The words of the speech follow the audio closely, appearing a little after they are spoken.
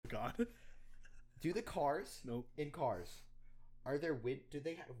God. Do the cars? Nope. In cars, are there do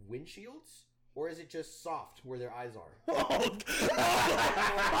they have windshields, or is it just soft where their eyes are? Oh,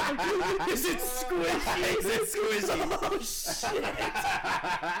 is it squishy? Is it squishy? Oh shit!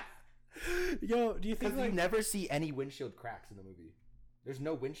 Yo, do you think Because you never see any windshield cracks in the movie? There's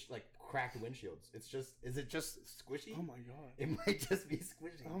no cracked windshields. Is it just squishy? Oh my God! It might just be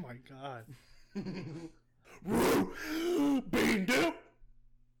squishy. Oh my God! Bean dip.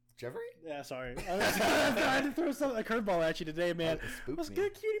 Jeffrey? Yeah, sorry. I had to throw a curveball at you today, man. What's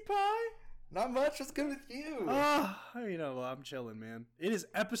good, cutie pie? Not much. What's good with you? I'm chilling, man. It is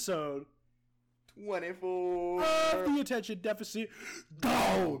episode 24 of the Attention Deficit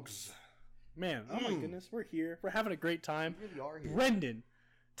Dogs. Man, oh my goodness, we're here. We're having a great time. We really are here. Brenden,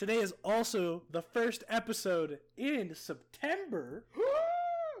 today is also the first episode in September.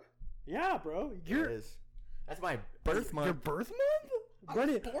 Yeah, bro. It is. That's my birth month. Your birth month?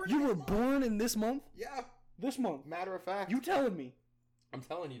 Brenden, you were born in this month? Yeah. This month. Matter of fact. You telling me? I'm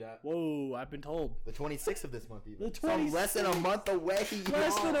telling you that. Whoa, I've been told. The 26th of this month, even. The 26th. So less than a month away.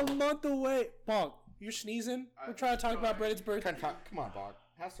 Less than a month away. Bonk, you're sneezing? We're trying to talk about Brendan's birthday. Come on, Bonk.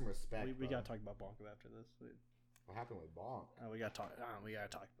 Have some respect. We gotta talk about Bonk after this. What happened with Bonk? We gotta talk. We gotta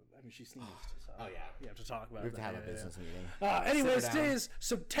talk. I mean, she sneezed. So oh yeah, we have to talk about. We have to have a business meeting. Anyways, today is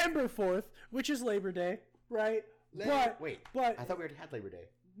September 4th, which is Labor Day, right? But I thought we already had Labor Day.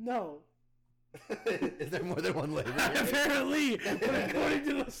 No. Is there more than one Labor Day? Apparently, but according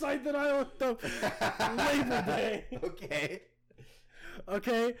to the site that I looked up, Labor Day.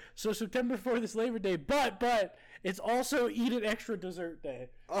 Okay, so September 4th is Labor Day, but it's also Eat an Extra Dessert Day.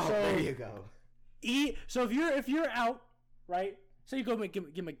 Oh, so there you go. So if you're out, right? Say you go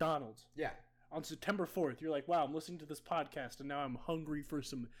get McDonald's. Yeah. On September 4th, you're like, wow, I'm listening to this podcast, and now I'm hungry for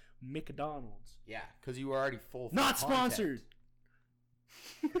some McDonald's. Yeah, because you were already full. Not sponsored.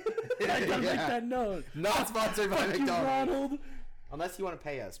 I gotta make that known. Not sponsored by McDonald's. Ronald. Unless you want to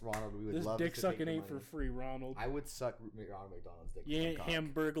pay us, Ronald, we would this love dick to sucking ain't for free, Ronald. I would suck Ronald McDonald's dick. You ain't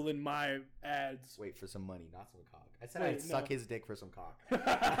hamburgling my ads. Wait for some money, not some cock. I said I'd suck his dick for some cock.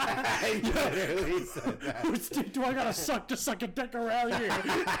 I literally said that. Which dick do I gotta suck to suck a dick around here?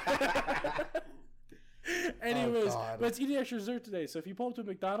 Anyways, but it's Eating Extra Dessert today, so if you pull up to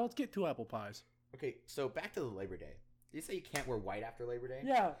McDonald's, get 2 apple pies. Okay, so back to the Labor Day. Did you say you can't wear white after Labor Day?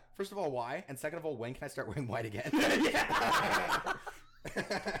 Yeah. First of all, why? And second of all, when can I start wearing white again?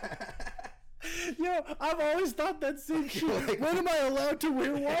 Yo, I've always thought that same shit. Like, when am I allowed to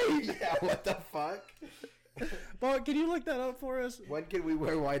wear white? Yeah, what the fuck? Well, can you look that up for us? When can we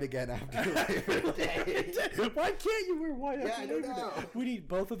wear white again after Labor Day? Why can't you wear white after Labor Day? We need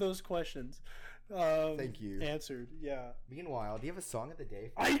both of those questions. Thank you. Answered, yeah. Meanwhile, do you have a song of the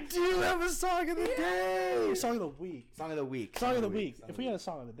day? I do have a song of the day! Song of the week. Song of the week. Song of the week. If we had a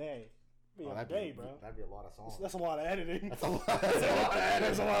song of the day, that'd be a lot of songs. That's a lot of editing. That's a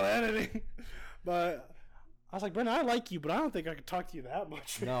lot of editing. But I was like, Brendan, I like you, but I don't think I could talk to you that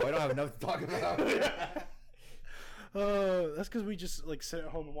much. No, I don't have enough to talk about. That's because we just like sit at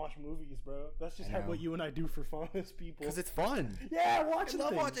home and watch movies, bro. That's just what you and I do for fun as people. Because it's fun. Yeah, watching. I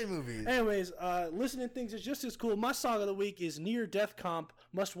love watching movies. Anyways, listening to things is just as cool. My song of the week is Near Death Comp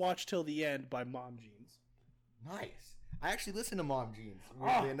Must Watch Till the End by Mom Jeans. Nice. I actually listen to Mom Jeans,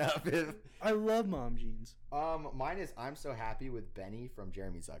 weirdly enough. I love Mom Jeans. Mine is I'm So Happy with Benny from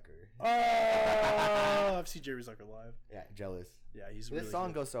Jeremy Zucker. Oh, I've seen Jeremy Zucker live. Yeah, jealous. Yeah, he's really This song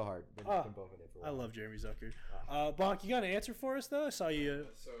good. goes so hard. Been both in it for a while. I love Jeremy Zucker. Bonk, you got an answer for us, though? I saw you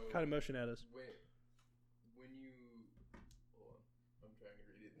kind of motion at us. When you... Hold on. I'm trying to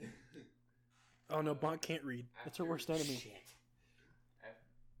read it. Oh, no, Bonk can't read. That's her worst enemy. Shit.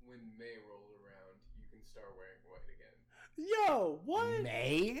 When May rolls around, you can start wearing white again. Yo, what?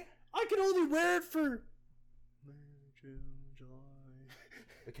 May? I can only wear it for May, June, July.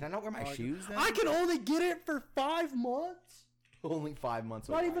 But can I not wear my shoes then? I can only get it for 5 months. Only 5 months.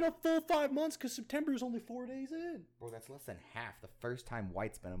 Not even a full 5 months because September is only 4 days in. Bro, that's less than half the first time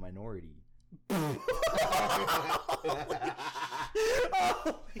white's been a minority.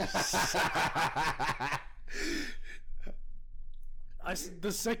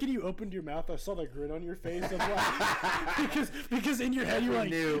 The second you opened your mouth, I saw the grin on your face. Of like, because in your head you were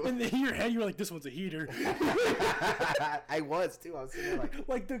like, this one's a heater. I was too. I was sitting there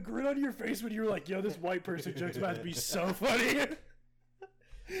like the grin on your face when you were like, yo, this white person joke's about to be so funny.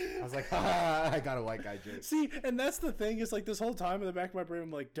 I was like, I got a white guy joke. See, and that's the thing is like this whole time in the back of my brain,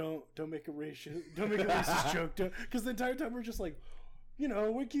 I'm like, don't make a racist joke, because the entire time we're just like, you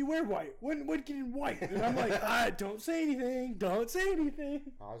know, when can you wear white? When can you white? And I'm like, don't say anything. Don't say anything.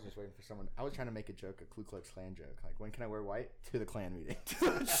 I was just waiting for someone. I was trying to make a joke, a Ku Klux Klan joke. Like, when can I wear white? To the Klan meeting.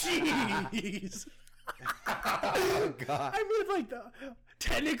 Jeez. Oh, God. I mean, like,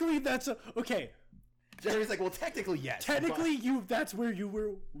 technically that's okay. Jeremy's like, well, technically, yes. Technically, that's where you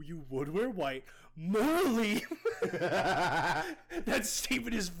would wear white. Morally, that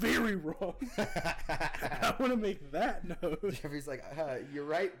statement is very wrong. I want to make that note. Jeffrey's like, you're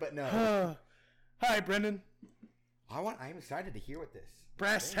right, but no. Hi, Brenden. I'm excited to hear what this.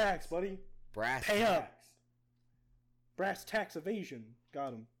 Brass tacks, buddy. Brass Pay tacks. up. Brass tax evasion.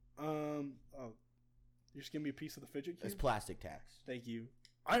 Got him. Oh, you're just giving me a piece of the fidget cube? It's plastic tax. Thank you.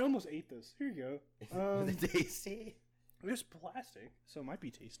 I almost ate this. Here you go. Is it tasty? It's plastic, so it might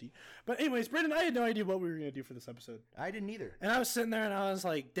be tasty. But anyways, Brenden, I had no idea what we were going to do for this episode. I didn't either. And I was sitting there and I was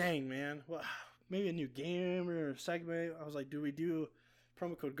like, dang, man. Well, maybe a new game or a segment. I was like, do we do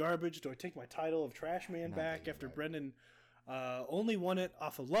promo code garbage? Do I take my title of Trash Man back after Brenden only won it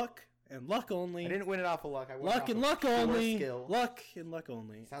off of luck and luck only? I didn't win it off of luck. I won luck it and off luck of only. Skill. Luck and luck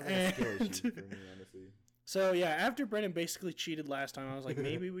only. Sounds like a skill issue for me, honestly. So, yeah, after Brenden basically cheated last time, I was like,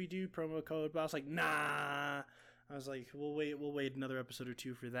 maybe we do promo code. But I was like, nah. I was like, we'll wait another episode or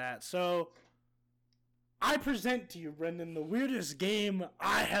two for that. So, I present to you, Brenden, the weirdest game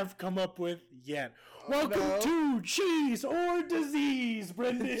I have come up with yet. Welcome to Cheese or Disease,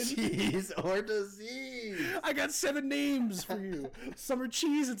 Brenden. Cheese or Disease. I got 7 names for you. Some are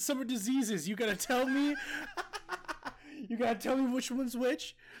cheese and some are diseases. You gotta tell me. You gotta tell me which one's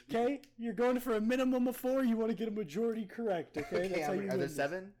which. Okay? You're going for a minimum of 4. You want to get a majority correct. Okay? That's how you are there win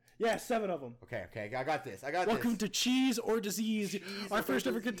 7? Yeah, 7 of them. Okay. I got this. Welcome to Cheese or Disease. Our first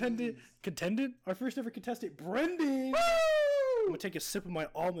ever contestant, Our first ever contestant, Brenden. Woo! I'm gonna take a sip of my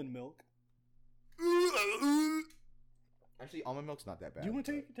almond milk. Actually, almond milk's not that bad. Do you want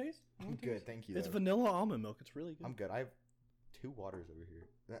to take a taste? I'm good, thank you. It's vanilla almond milk. It's really good. I'm good. I have 2 waters over here.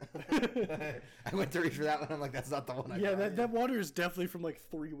 I went to reach for that one. I'm like, that's not the one. That water is definitely from like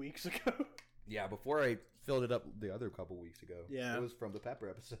 3 weeks ago. Yeah, before I filled it up the other couple weeks ago. Yeah, it was from the pepper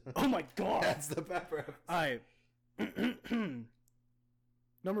episode. Oh my god, that's the pepper episode. All right.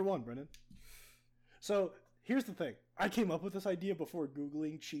 Number 1, Brenden. So here's the thing. I came up with this idea before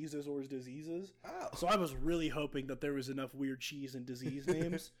Googling cheeses or diseases. Oh. So I was really hoping that there was enough weird cheese and disease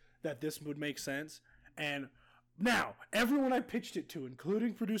names that this would make sense. And now, everyone I pitched it to,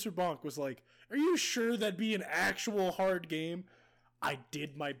 including producer Bonk, was like, are you sure that'd be an actual hard game? I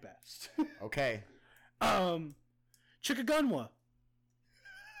did my best. Okay. Chickagunwa.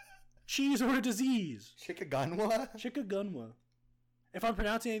 Cheese or disease. Chickagunwa? Chickagunwa. If I'm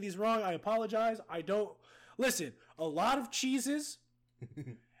pronouncing any of these wrong, I apologize. I don't... Listen, a lot of cheeses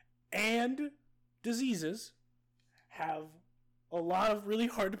and diseases have a lot of really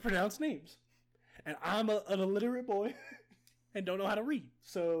hard to pronounce names. And I'm an illiterate boy and don't know how to read.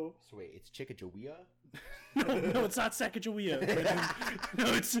 So wait, it's Chickajawea? No, it's not Sacagawea. No,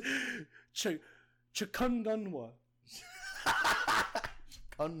 it's Chikungunwa.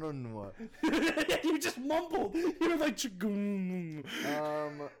 Chikungunwa. You just mumbled. You were like Chigun.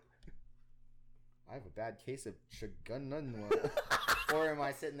 I have a bad case of Chikungunwa. Or am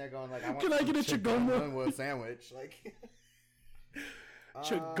I sitting there going like, I want Can I get a Chikungunwa sandwich? Like,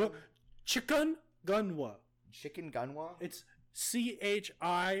 Chikungunwa. Chicken Gunwa? It's CHIKUNGUNYA.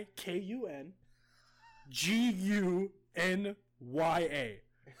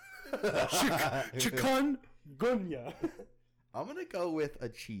 Chikungunya. I'm gonna go with a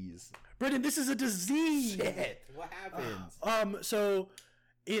cheese. Brenden, this is a disease. Shit. What happens? So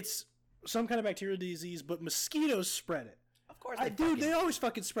it's some kind of bacterial disease, but mosquitoes spread it. Of course, they always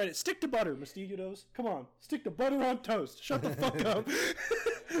fucking spread it. Stick to butter, mosquitoes. Come on, stick to butter on toast. Shut the fuck up.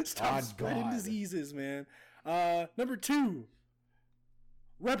 Stop spreading diseases, man. Number 2,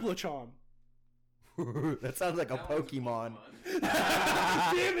 Replichon. That sounds like a Pokemon.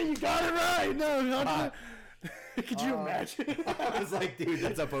 Damn it, you got it right. No. Could you imagine? I was like, dude,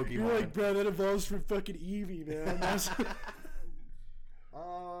 that's a Pokemon. You're like, bro, that evolves from fucking Eevee, man.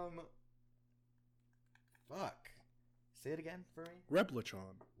 Fuck. Say it again for me.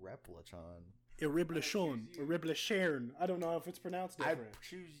 Replichon. Replichon. Replichon. I don't know if it's pronounced different. I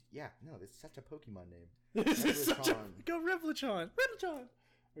choose. Yeah, no, it's such a Pokemon name. This is such a go Replichon.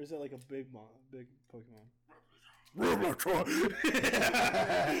 Or is that like a big Pokemon? Replichon.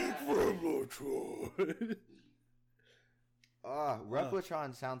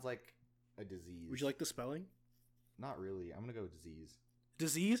 Replichon sounds like a disease. Would you like the spelling? Not really. I'm gonna go with disease.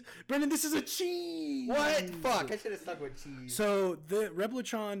 disease. Brenden, this is a cheese. What? Fuck! I should have stuck with cheese. So the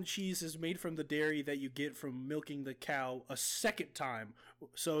Reblochon cheese is made from the dairy that you get from milking the cow a second time.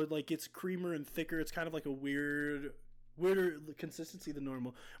 So like it's creamer and thicker. It's kind of like a weirder consistency than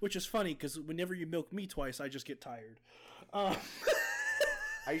normal, which is funny because whenever you milk me twice, I just get tired.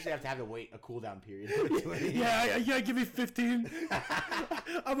 I usually have to wait a cooldown period. Yeah, give me 15.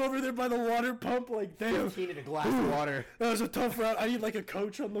 I'm over there by the water pump, like, damn. 15 in a glass of water. That was a tough route. I need, like, a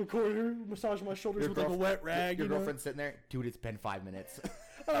coach on the corner, massage my shoulders with, like, a wet rag. Your girlfriend's sitting there. Dude, it's been 5 minutes.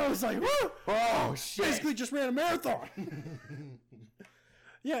 I was like, woo! Oh, shit. Basically just ran a marathon.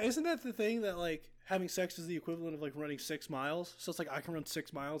 Yeah, isn't that the thing that, like, having sex is the equivalent of, like, running 6 miles? So it's like I can run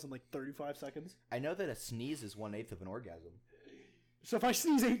 6 miles in, like, 35 seconds. I know that a sneeze is 1/8 of an orgasm. So if I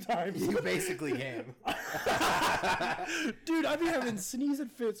sneeze 8 times... You basically can. Dude, I'd be having sneezing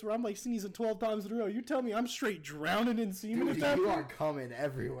fits where I'm like sneezing 12 times in a row. You tell me I'm straight drowning in semen. Dude, you are coming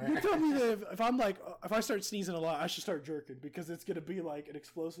everywhere. You tell me that if I'm like, if I start sneezing a lot, I should start jerking because it's going to be like an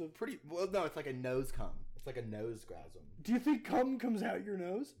explosive... Well, no, it's like a nose cum. It's like a nose grasm. Do you think cum comes out your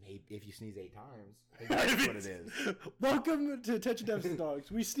nose? Maybe if you sneeze 8 times. I think that's what it is. Welcome to Attention Deficit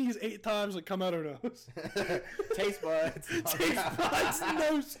Dogs. We sneeze 8 times and come out our nose. Taste buds. Taste buds,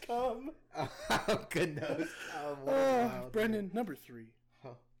 nose cum. Oh, good nose cum. Brenden, number 3.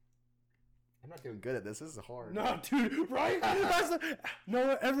 I'm not doing good at this. This is hard. No, dude, right?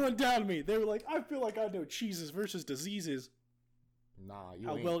 No, everyone doubted me. They were like, I feel like I know cheeses versus diseases. Nah, you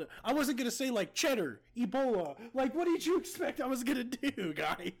ain't. Well, I wasn't going to say, like, cheddar, Ebola. Like, what did you expect I was going to do,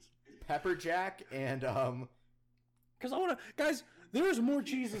 guys? Pepper jack and, Because I want to... Guys, there's more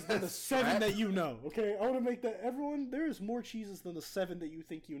cheeses than the 7 that you know, okay? I want to make that... Everyone, there is more cheeses than the 7 that you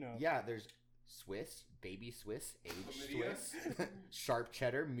think you know. Yeah, there's Swiss, baby Swiss, aged Chlamydia. Swiss, sharp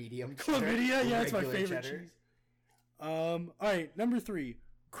cheddar, medium cheddar. Chlamydia? Yeah, it's my favorite cheddar. cheese. Alright, number 3.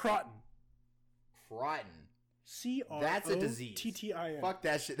 Croton. Croton. C-R-O-T-T-I-N. That's a disease. Fuck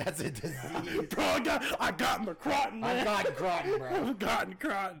that shit. That's a disease. Bro, I got my croton, man. I've gotten croton, bro. I've gotten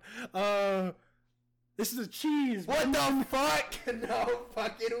croton. This is a cheese. What the fuck? No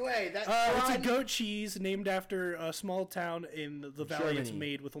fucking way. That's it's a goat cheese named after a small town in the valley. Germany. It's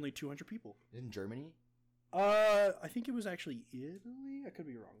made with only 200 people. In Germany? I think it was actually Italy. I could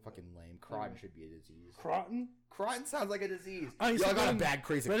be wrong. Fucking lame. Croton should be a disease. Croton? Croton sounds like a disease. Y'all got a bad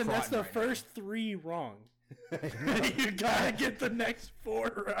craze of croton. That's the right first 3 wrong. now. You gotta get the next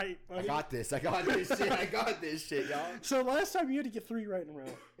 4 right, buddy. I got this shit. I got this shit, y'all. So last time you had to get 3 right in a row.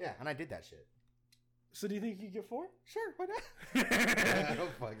 Yeah, and I did that shit. So do you think you can get 4? Sure, why not? I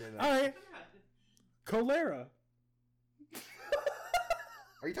don't fucking know. Alright. Cholera.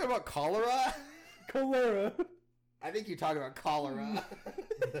 Are you talking about cholera? Cholera. I think you're talking about cholera.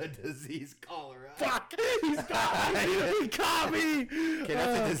 The disease cholera. Fuck! He's got me! He caught me! Okay,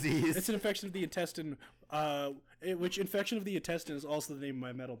 that's a disease. It's an infection of the intestine, which infection of the intestine is also the name of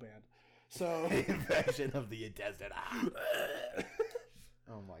my metal band. So... Infection of the intestine.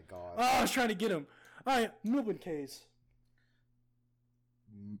 Oh my god. Oh, I was trying to get him. Alright, Milben K's.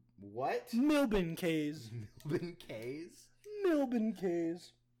 What? Milben K's. Milben K's? Milben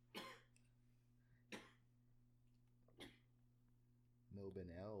K's.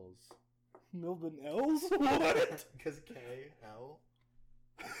 Milben L's. Milben L's? What? Because K, L.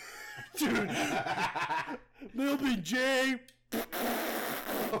 Dude. Milben J.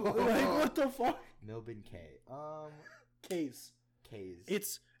 Like, what the fuck? Milben K. Case.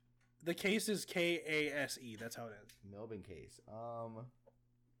 Case. The case is K-A-S-E. That's how it is. Milben Case. Oh.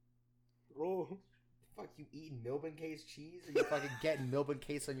 Fuck, you eating Milben Case cheese? Or you fucking getting Milben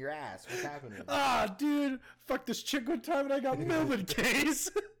Case on your ass? What's happening? Ah, dude. Fuck this chick one time and I got Milben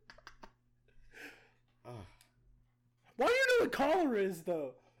Case. Why do you know what cholera is,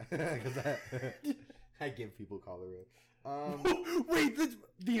 though? Because I give people cholera. Wait,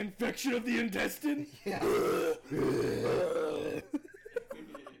 the infection of the intestine? Yeah.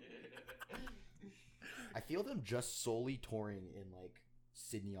 I feel them just solely touring in, like,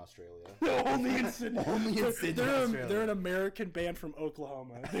 Sydney, Australia. Only in Sydney. Only in Sydney, Australia. They're an American band from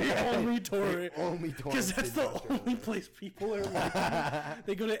Oklahoma. They only tour it. Only tour because that's the Australia. only place people are like.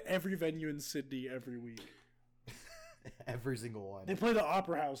 They go to every venue in Sydney every week. Every single one. They play the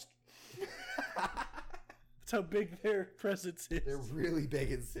Opera House. That's how big their presence is. They're really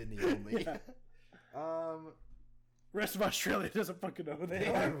big in Sydney only. Yeah. Rest of Australia doesn't fucking know who they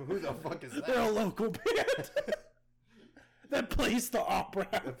Yeah, are. who the fuck is that? They're a local band that plays the Opera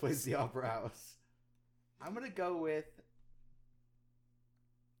House. That plays the Opera House. I'm gonna go with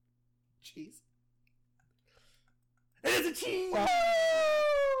cheese. It is a cheese.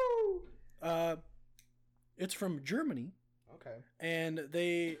 It's from Germany. Okay. And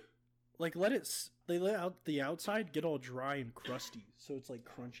they like let out the outside get all dry and crusty, so it's like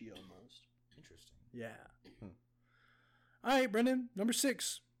crunchy almost. Interesting. Yeah. All right, Brendan, number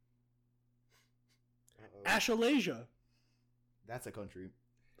 6. Australasia. That's a country.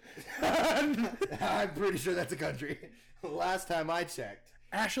 I'm pretty sure that's a country. Last time I checked.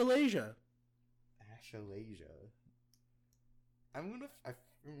 Australasia. Australasia. I'm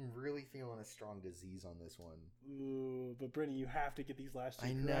really feeling a strong disease on this one. Ooh, but Brendan, you have to get these last 2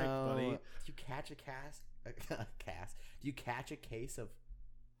 correct, buddy. Do you catch a Do you catch a case of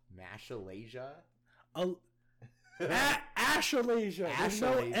Australasia? Australasia. There's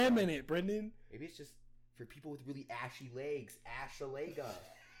no M in it, Brendan. Maybe it's just for people with really ashy legs. Australasia.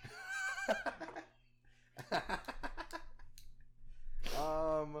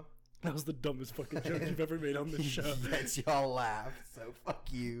 That was the dumbest fucking joke you've ever made on this show. Yes, y'all laughed, so fuck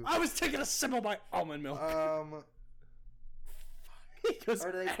you. I was taking a sip of my almond milk. He goes,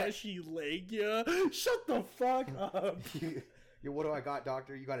 ashy leg, yeah. Shut the fuck up. What do I got,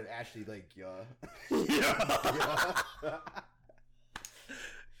 doctor? You got an ashy leg, yeah. Yeah.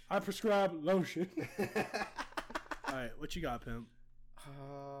 I prescribe lotion. Alright, what you got, pimp?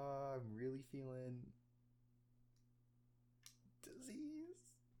 I'm really feeling disease.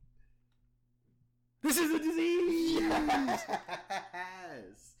 This is a disease! Yes!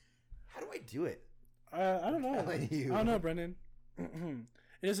 How do I do it? I don't know. I don't know, Brendan.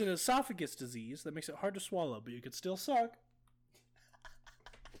 It is an esophagus disease that makes it hard to swallow, but you could still suck.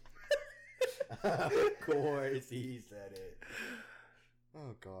 Of course he said it.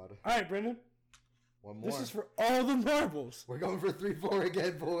 Oh, God. Alright, Brendan. One more. This is for all the marbles. We're going for 3-4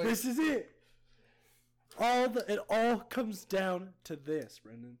 again, boys. This is it. It all comes down to this,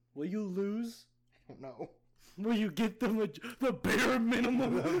 Brendan. Will you lose? I don't know. Will you get the bare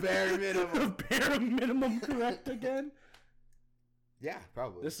minimum? The bare minimum. The bare minimum correct again? Yeah,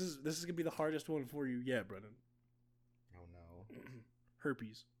 probably. This is gonna be the hardest one for you yet, Brendan. Oh no.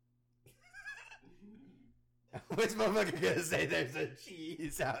 Herpes. Which motherfucker gonna say there's a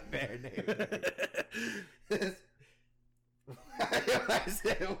cheese out there named? I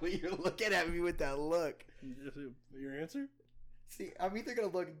said, well, you're looking at me with that look. Your answer? See, I'm either gonna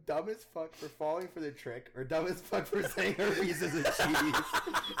look dumb as fuck for falling for the trick, or dumb as fuck for saying herpes is a cheese.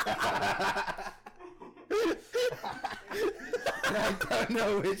 I don't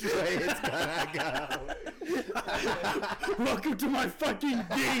know which way it's gonna go. Welcome to my fucking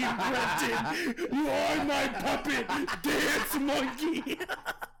game, Brenden. You are my puppet, dance monkey.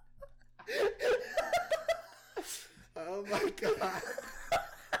 Oh my god.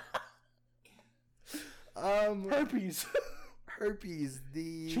 Herpes. Herpes,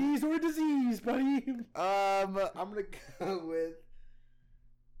 the cheese or disease, buddy. I'm gonna go with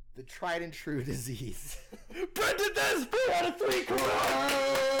the tried and true disease. Brenden, that's 4 out of 3 correct.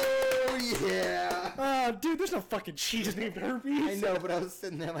 Oh yeah. Dude, there's no fucking cheese named herpes. I know, but I was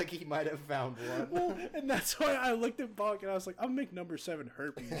sitting there like he might have found one. Well, and that's why I looked at Bonk and I was like, I'll make number 7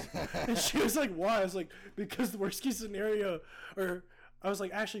 herpes. And she was like, why? I was like, because the worst case scenario, or I was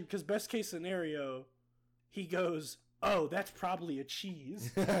like, actually, because best case scenario, he goes, oh, that's probably a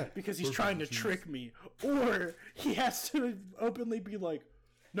cheese because he's trying to trick me. Or he has to openly be like,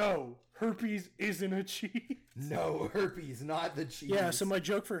 no, herpes isn't a cheese. No, herpes, not the cheese. Yeah, so my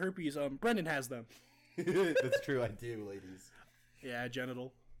joke for herpes, Brenden has them. That's true, I do, ladies. Yeah,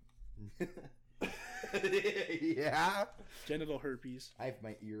 genital. Yeah? Genital herpes. I have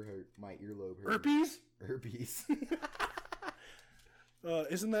my earlobe hurt. Herpes? Herpes.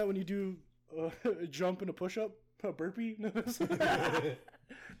 Isn't that when you do a jump and a push-up? A burpee? The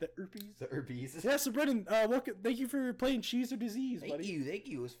herpes? The herpes. Yeah, so Brendan, welcome, thank you for playing Cheese or Disease, buddy. Thank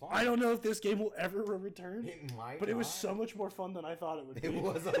you. It was fun. I don't know if this game will ever return. It might but not. it was so much more fun than I thought it would be. It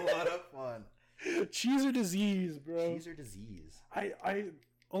was a lot of fun. Cheese or Disease, bro. Cheese or Disease. I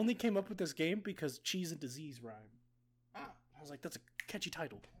only came up with this game because cheese and disease rhyme. Ah. I was like, that's a catchy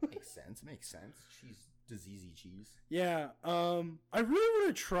title. Makes sense. Cheese. Diseasey cheese. Yeah, I really want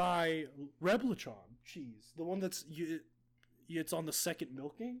to try Reblachon cheese, the one that's it's on the second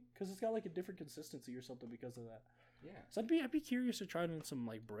milking because it's got like a different consistency or something because of that. Yeah. So I'd be curious to try it on some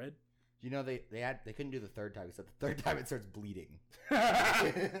like bread. You know they couldn't do the third time except the third time it starts bleeding.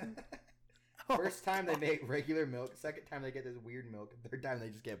 First time they make regular milk, second time they get this weird milk, third time they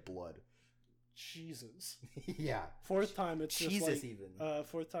just get blood. Jesus. Yeah. Fourth time it's Jesus just like even.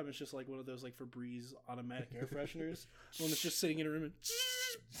 Fourth time it's just like one of those like Febreze automatic air fresheners when it's just sitting in a room and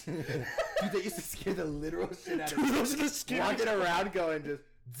Dude, they used to scare the literal shit out of Dude, me. those are the scary- Walking around going just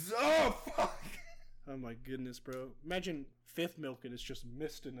oh fuck. Oh my goodness, bro. Imagine fifth milk and it's just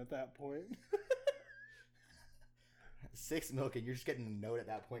misting at that point. 6 milk, and you're just getting a note at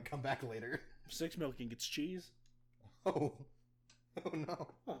that point. Come back later. 6 milk and gets cheese. Oh no.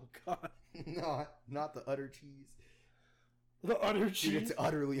 Oh God. No, not the utter cheese. The utter cheese. Dude, it's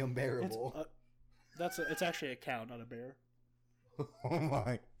utterly unbearable. It's actually a cow, not a bear. Oh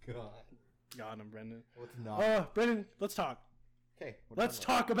my God. Got him, Brenden. What's not? Brenden, let's talk. Okay. Let's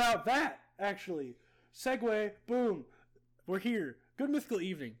talk about that. Actually, segue. Boom. We're here. Good Mythical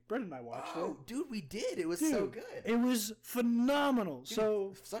Evening. Brenden and I watched it. Dude, we did. It was so good. It was phenomenal.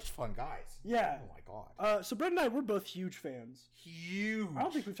 Dude, such fun guys. Yeah. Oh my God. So Brenden and I, we're both huge fans. Huge. I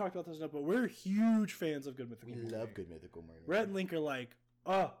don't think we've talked about this enough, but we're huge fans of Good Mythical. We love Good Mythical Morning. Rhett and Link are like,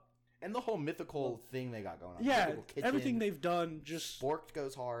 and the whole mythical thing they got going on. Yeah, kitchen, everything they've done, just Sporked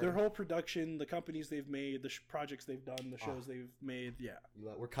goes hard. Their whole production, the companies they've made, the projects they've done, the shows they've made. Yeah,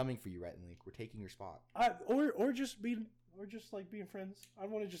 we're coming for you, Rhett and Link. We're taking your spot. Or just being friends. I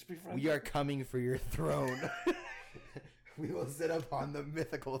want to just be friends. We are coming for your throne. We will sit upon the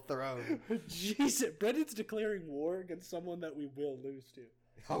mythical throne. Jesus, Brendan's declaring war against someone that we will lose to.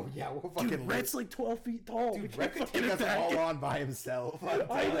 Oh yeah, we'll fucking. Dude, Rhett's like 12 feet tall. Dude, Rhett could take us all on by himself. I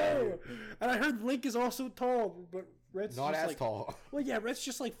know. And I heard Link is also tall, but Rhett's not just as like, tall. Well, yeah, Rhett's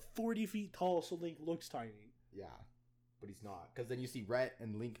just like 40 feet tall, so Link looks tiny. Yeah, but he's not. Because then you see Rhett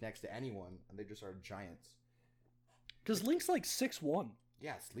and Link next to anyone, and they just are giants. Because Link's like 6'1".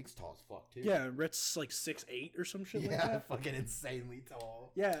 Yeah, Link's tall as fuck too. Yeah, Rhett's like 6'8" or some shit like that. Yeah, fucking insanely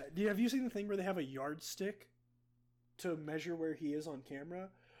tall. Yeah, have you seen the thing where they have a yardstick to measure where he is on camera?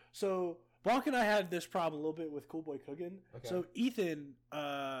 So Bonk and I had this problem a little bit with Cool Boy Cooking. Okay. So Ethan,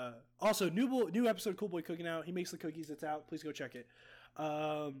 also new episode of Cool Boy Cooking out. He makes the cookies. It's out. Please go check it.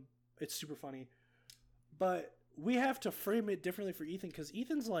 It's super funny. But we have to frame it differently for Ethan because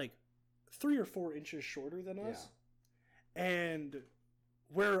Ethan's like 3 or 4 inches shorter than us. Yeah. And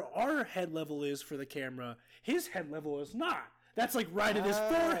where our head level is for the camera, his head level is not. That's like right at his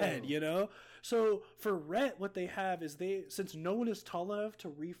forehead, you know? So for Rhett, what they have is since no one is tall enough to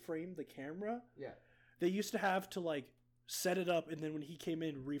reframe the camera, they used to have to like set it up and then when he came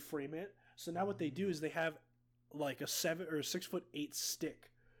in, reframe it. So now what they do is they have like a 7 or 6'8"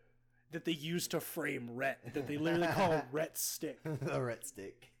 stick that they use to frame Rhett, that they literally call Rhett stick. The Rhett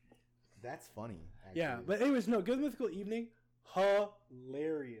stick. That's funny. Actually. Yeah, but anyways, no, Good Mythical Evening,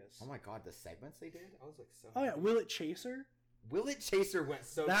 hilarious. Oh my God, the segments they did? I was like so Oh yeah, Will It Chaser? Will It Chaser went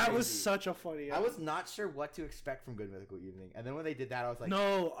so That crazy. was such a funny episode. I was not sure what to expect from Good Mythical Evening. And then when they did that, I was like...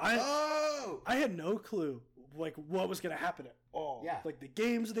 No, I had no clue like what was going to happen at all. Yeah. Like the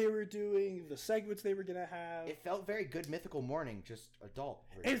games they were doing, the segments they were going to have. It felt very Good Mythical Morning, just adult.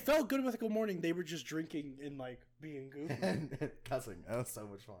 It felt Good Mythical Morning. They were just drinking and like being goofy. And cussing. That was so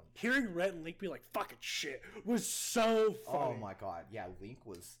much fun. Hearing Rhett and Link be like, fucking shit, was so funny. Oh my God. Yeah, Link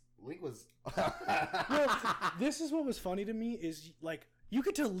was... Well, this is what was funny to me is like you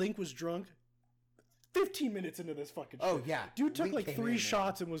could tell Link was drunk 15 minutes into this fucking shit. Oh yeah, dude took Link like 3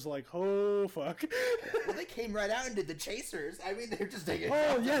 shots and was like, oh fuck. Well, they came right out and did the chasers. I mean, they're just taking.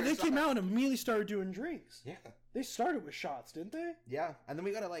 Oh yeah, they came out and immediately started doing drinks. Yeah, they started with shots, didn't they? Yeah, and then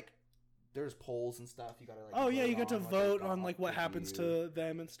we gotta like, there's polls and stuff. You gotta like. Oh yeah, you got to vote on like what happens to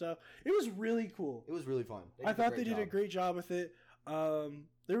them and stuff. It was really cool. It was really fun. I thought they did a great job with it.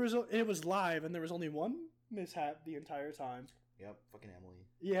 It was live and there was only one mishap the entire time. Yep, fucking Emily.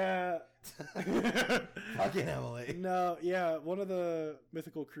 Yeah. Fucking Emily. No, yeah, one of the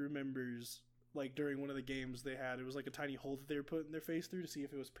mythical crew members, like during one of the games they had, it was like a tiny hole that they were putting their face through to see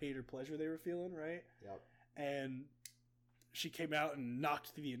if it was pain or pleasure they were feeling, right? Yep. And she came out and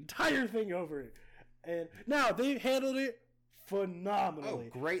knocked the entire thing over it. And now they handled it phenomenally.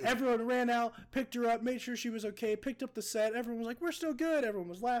 Oh, great. Everyone ran out, picked her up, made sure she was okay, picked up the set. Everyone was like, we're still good. Everyone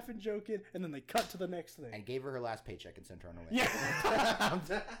was laughing, joking. And then they cut to the next thing. And gave her last paycheck and sent her on her way.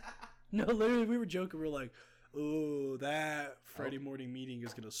 Yeah. No, literally, we were joking. We were like, oh, that Friday morning meeting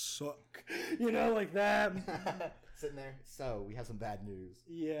is going to suck. You know, like that. Sitting there. So, we have some bad news.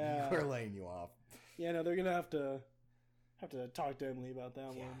 Yeah. We're laying you off. Yeah, no, they're going to have to talk to Emily about that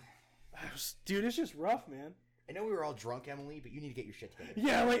one. Dude, it's just rough, man. I know we were all drunk, Emily, but you need to get your shit together.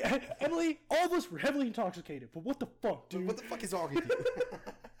 Yeah, like, Emily, all of us were heavily intoxicated, but what the fuck, dude? What the fuck is wrong with you?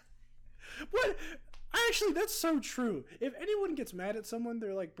 What? Actually, that's so true. If anyone gets mad at someone,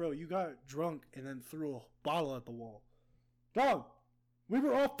 they're like, bro, you got drunk and then threw a bottle at the wall. Dog, we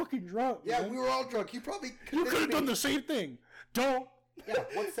were all fucking drunk. Yeah, man. we were all drunk. You probably You could have done the same thing. Don't. Yeah,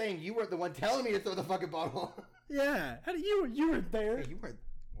 what's saying you weren't the one telling me to throw the fucking bottle? Yeah, how do you were there. Hey, you weren't.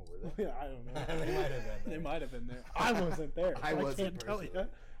 Yeah, I don't know. They might have been there. They might have been there. I wasn't there. So I can't tell you.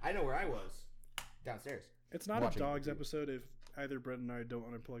 I know where I was. Downstairs. It's not a dogs episode if either Brett and I don't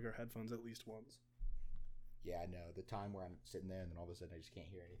unplug our headphones at least once. Yeah, I know. The time where I'm sitting there and then all of a sudden I just can't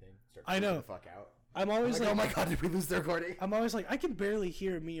hear anything. Start I know. the fuck out. I'm always like, oh my god, did we lose the recording? I'm always like, I can barely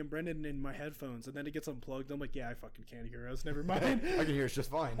hear me and Brenden in my headphones, and then it gets unplugged. I'm like, yeah, I fucking can't hear us. Never mind. I can hear us just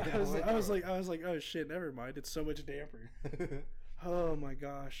fine. I was like, oh shit, never mind. It's so much damper. Oh my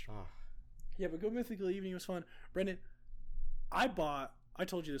gosh. Yeah, but Go Mythical Evening was fun. Brenden, I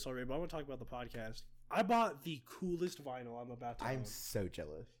told you this already, but I want to talk about the podcast. I bought the coolest vinyl I'm about to own. I'm so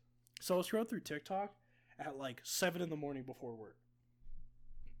jealous. So I was scrolling through TikTok at like 7 a.m. before work.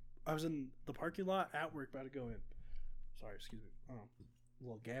 I was in the parking lot at work about to go in. Sorry, excuse me. Oh, a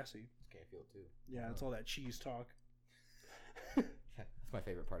little gassy. It's Canfield too. Yeah, it's all that cheese talk. That's my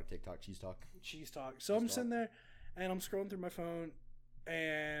favorite part of TikTok, cheese talk. Cheese talk. So I'm sitting there and I'm scrolling through my phone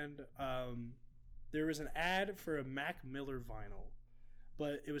and there was an ad for a Mac Miller vinyl.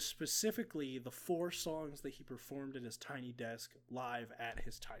 But it was specifically the 4 songs that he performed at his Tiny Desk live at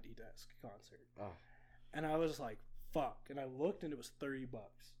his Tiny Desk concert. Oh. And I was like, fuck. And I looked and it was $30.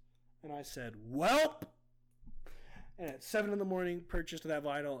 And I said, welp! And at 7 a.m, purchased that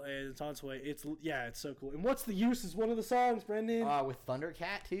vinyl and it's on its way. It's so cool. And What's the Use is one of the songs, Brenden. With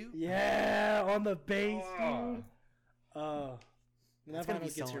Thundercat too? Yeah, on the bass, dude. When that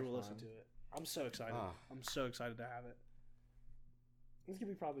vinyl gets here, we'll listen to it. I'm so excited. I'm so excited to have it. It's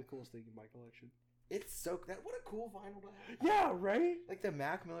gonna be probably the coolest thing in my collection. It's so what a cool vinyl to have. Yeah, right. Like the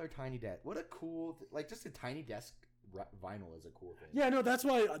Mac Miller Tiny Desk. What a cool just a Tiny Desk vinyl is a cool thing. Yeah, no, that's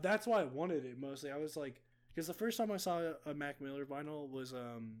why I wanted it mostly. I was like, because the first time I saw a Mac Miller vinyl was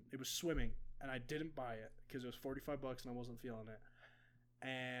it was Swimming, and I didn't buy it because it was $45 and I wasn't feeling it,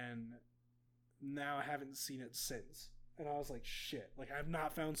 and now I haven't seen it since. And I was like, shit. Like, I've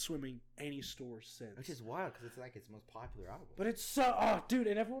not found Swimming any stores since. Which is wild, because it's like its most popular album. But it's so... Oh, dude,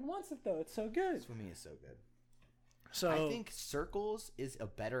 and everyone wants it, though. It's so good. Swimming is so good. So I think Circles is a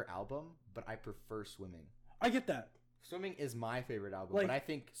better album, but I prefer Swimming. I get that. Swimming is my favorite album, but I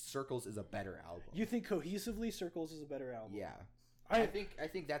think Circles is a better album. You think cohesively Circles is a better album? Yeah. I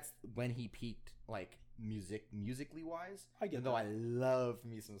think that's when he peaked, like, musically wise. I get that. Though I love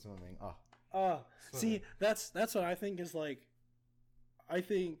me some Swimming. See, that's what I think is like. I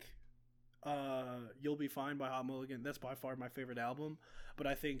think You'll Be Fine by Hot Mulligan. That's by far my favorite album. But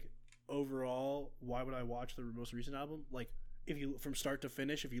I think overall, why would I watch the most recent album? Like, if you from start to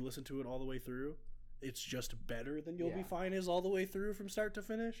finish, if you listen to it all the way through, it's just better than You'll Be Fine is all the way through from start to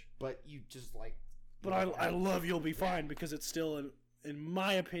finish. But you just like. But I love You'll Be Fine because it's still, in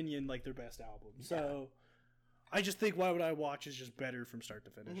my opinion, like their best album. Yeah. So. I just think Why Would I Watch is just better from start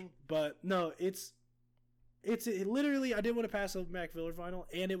to finish. Mm-hmm. But no, it's literally, I didn't want to pass a Mac Miller vinyl,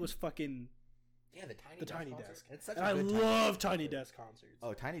 and it was fucking the Tiny Desk. It's such I love Tiny Desk concerts.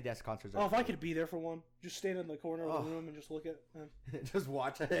 Oh, Tiny Desk concerts. If I could be there for one, just stand in the corner of the room and just look at them. Just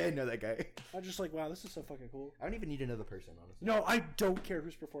watch it. I know that guy. I'm just like, wow, this is so fucking cool. I don't even need another person, honestly. No, I don't care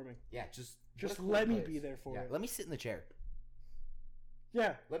who's performing. Yeah, just let me be there for it. Let me sit in the chair.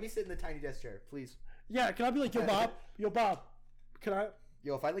 Yeah. Let me sit in the Tiny Desk chair, please. Yeah, can I be like, yo, Bob, can I?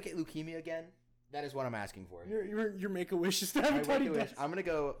 Yo, if I look at leukemia again, that is what I'm asking for. Your Make-A-Wish is to have a Tiny Desk. I'm gonna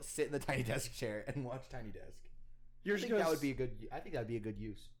go sit in the Tiny Desk chair and watch Tiny Desk. I think that would be a good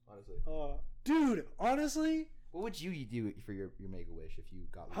use, honestly. Dude, honestly, what would you do for your Make-A-Wish if you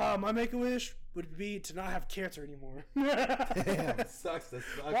got? My Make-A-Wish would be to not have cancer anymore. Damn, that sucks. Dude,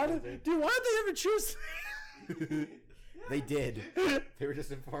 why did they ever choose? They did. They were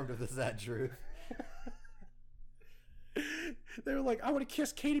just informed of the sad truth. They were like, I want to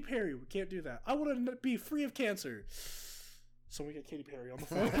kiss Katy Perry. We can't do that. I want to be free of cancer. So we get Katy Perry on the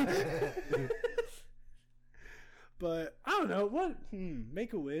phone. But I don't know what.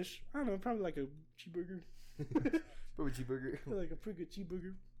 Make-A-Wish. I don't know. Probably like a cheeseburger. Probably cheeseburger. Like a pretty good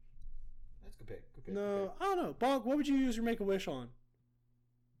cheeseburger. That's good pick. Good pick. No, good pick. I don't know. Bonk, what would you use your Make-A-Wish on?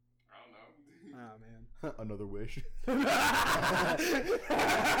 I don't know. Oh man. Another wish. I'd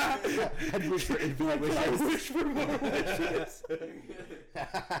wish for infinite wishes. I wish for more wishes.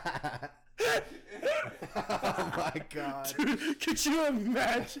 Oh my god. Dude, could you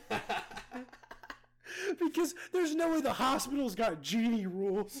imagine? Because there's no way the hospital's got genie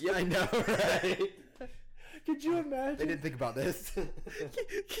rules. Yeah, I know, right? Could you imagine? They didn't think about this.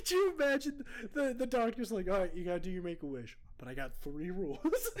 Could you imagine the doctor's like, all right, you gotta do your Make-A-Wish, but I got 3 rules.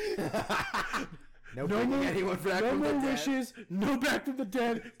 No more anyone back from the dead. Wishes, no back from the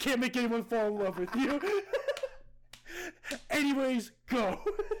dead, can't make anyone fall in love with you. Anyways, go.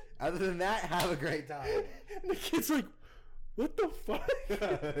 Other than that, have a great time. And the kid's like, what the fuck?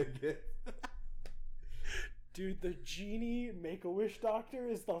 Dude, the genie Make-A-Wish doctor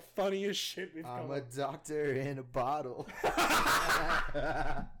is the funniest shit we've got. I'm a doctor in a bottle.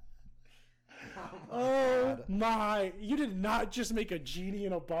 Oh my! You did not just make a genie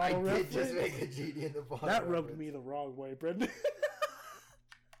in a bottle. I reference. did just make a genie in the bottle. That rubbed me the wrong way, Brenden.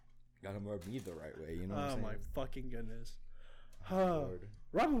 Gotta rub me the right way, you know what I'm Oh saying? my fucking goodness. Lord.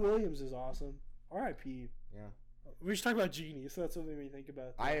 Robin Williams is awesome. R.I.P. Yeah. We should talk about genies, so that's something we think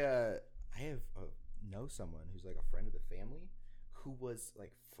about. I have know someone who's like a friend of the family who was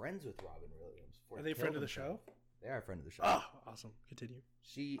like friends with Robin Williams. Are they a friend of the show? They are a friend of the show. Oh, awesome. Continue.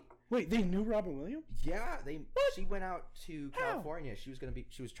 Wait, they knew Robin Williams? Yeah, she went out to California. She was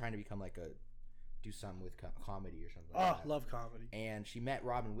trying to become like do something with comedy or something like that. Love comedy. And she met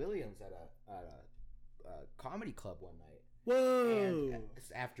Robin Williams at a comedy club one night. Whoa. And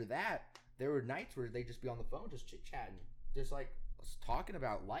after that, there were nights where they'd just be on the phone just chit-chatting, just like talking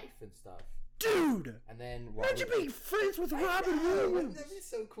about life and stuff. Dude! And then imagine being friends with Robin Williams. Wouldn't that be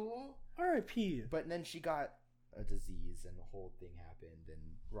so cool? R.I.P. But then she got a disease and the whole thing happened, and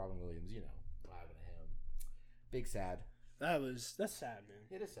Robin Williams, what happened to him? Big sad. That's sad, man.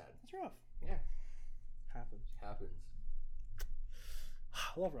 It is sad. It's rough. Yeah. Happens. I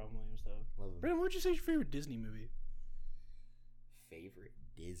love Robin Williams, though. Love him. Brenden, what would you say is your favorite Disney movie? Favorite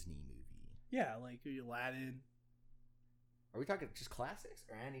Disney movie? Yeah, like Aladdin. Are we talking just classics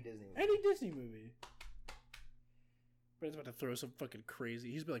or any Disney movie? Any Disney movie. Brendan's about to throw some fucking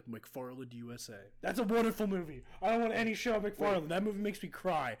crazy. He's like McFarland USA. That's a wonderful movie. I don't want any show McFarland. That movie makes me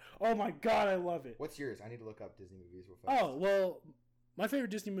cry. Oh my god, I love it. What's yours? I need to look up Disney movies real fast. Oh, well, my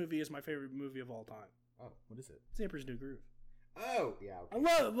favorite Disney movie is my favorite movie of all time. Oh, what is it? It's The Emperor's New Groove. Oh, yeah. Okay.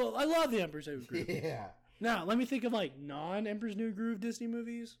 I love The Emperor's New Groove. Yeah. Now, let me think of like non-Emperor's New Groove Disney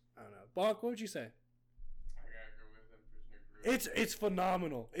movies. I don't know. Bonk, what would you say? I gotta go with Emperor's New Groove. It's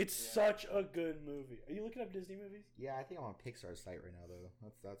phenomenal. It's such a good movie. Are you looking up Disney movies? Yeah, I think I'm on Pixar's site right now, though.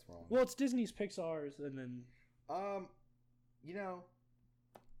 That's wrong. Well, it's Disney's, Pixar's, and then... I'll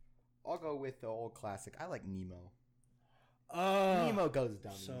go with the old classic. I like Nemo. Nemo goes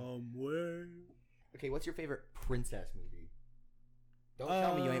dumb. somewhere. Okay, what's your favorite princess movie? Don't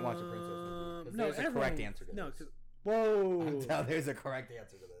tell me you ain't watched a princess movie. Because there's a correct answer to this. Whoa. There's a correct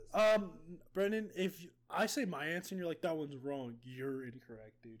answer to this. Brenden, if I say my answer and you're like, that one's wrong, you're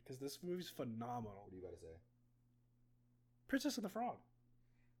incorrect, dude. Because this movie's phenomenal. What are you about to say? Princess and the Frog.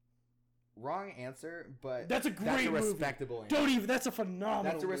 Wrong answer, but that's a great movie. Respectable answer. Don't even. That's a phenomenal.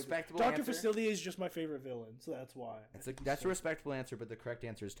 That's a respectable movie. answer. Dr. Facilier is just my favorite villain, so that's why. That's a respectable answer, but the correct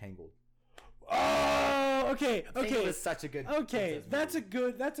answer is Tangled. Oh, okay. Tangled is such a good. Okay, that's a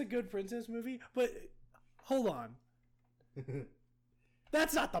good princess movie, but hold on.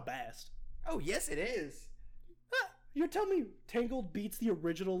 That's not the best. Oh yes, it is. You're telling me Tangled beats the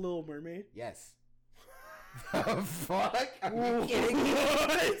original Little Mermaid? Yes. The fuck? Are you kidding me?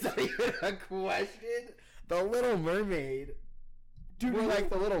 Is that even a question? The Little Mermaid. Dude, we're like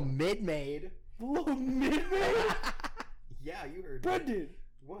the Little Mid-Maid. The Little Mid-Maid? Yeah, you heard Brenden. Me.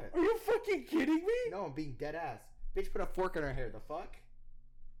 What? Are you fucking kidding me? No, I'm being dead ass. Bitch put a fork in her hair. The fuck?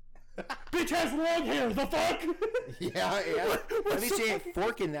 Bitch has long hair. The fuck? Yeah. At least she ain't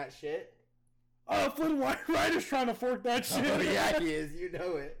forking that shit. Flynn Rider's trying to fork that shit. Oh, yeah, he is. You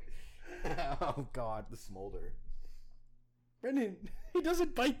know it. Oh, God. The smolder. Brenden, he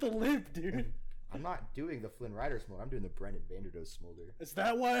doesn't bite the lip, dude. I'm not doing the Flynn Rider smolder. I'm doing the Brendan Vanderdoes smolder. Is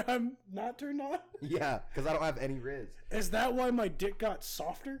that why I'm not turned on? Yeah, because I don't have any Riz. Is that why my dick got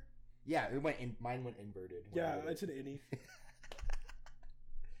softer? Yeah, mine went inverted. Yeah, it's an innie.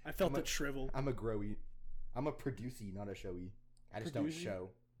 I felt it shrivel. I'm a growy. I'm a producey, not a showy. I just don't show.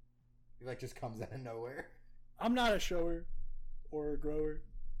 It like just comes out of nowhere. I'm not a shower or a grower.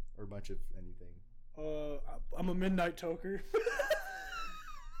 Or much of anything. I'm a midnight toker.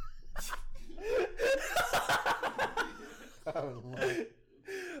 Oh,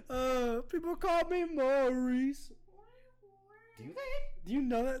 Lord. People call me Maurice. Do they? Do you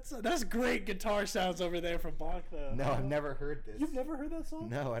know that song? That's great guitar sounds over there from Bach, though. No, I've never heard this. You've never heard that song?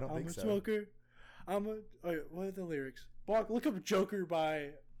 No, I don't think so. I'm a smoker. What are the lyrics? Bach, look up Joker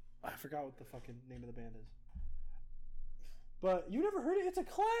by... I forgot what the fucking name of the band is. But you never heard it? It's a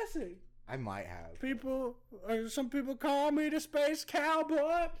classic. I might have. Some people call me the Space Cowboy.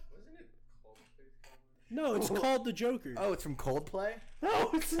 Wasn't it called Space Cowboy? No, it's called The Joker. Oh, it's from Coldplay?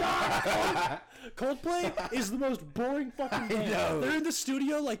 No, it's not. Coldplay is the most boring fucking band. I know. They're in the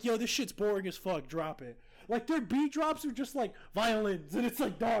studio like, yo, this shit's boring as fuck. Drop it. Like, their beat drops are just like violins. And it's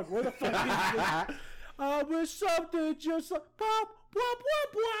like, dog, where the fuck is this? With something just like pop, blah, blah,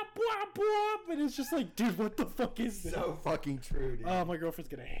 blah, blah, blah. And it's just like, dude, what the fuck is this? So fucking true, dude. Oh, my girlfriend's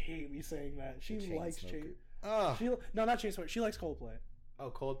gonna hate me saying that. She likes Chainsmokers. Oh. No, not Chainsmokers. She likes Coldplay. Oh,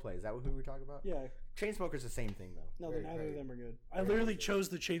 Coldplay. Is that who we were talking about? Yeah. Chainsmokers the same thing though. No, neither of them are good. I literally chose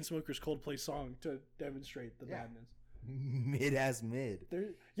the Chainsmokers Coldplay song to demonstrate the madness. Mid.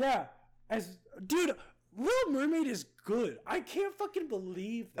 Yeah. Dude, Little Mermaid is good. I can't fucking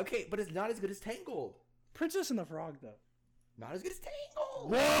believe that. Okay, but it's not as good as Tangled. Princess and the Frog, though. Not as good as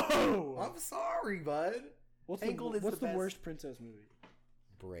Tangled. Whoa! I'm sorry, bud. What's Tangled the is the best. worst princess movie?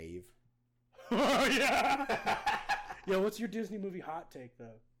 Brave. Oh, yeah! Yo, what's your Disney movie hot take,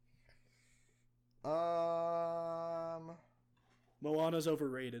 though? Moana's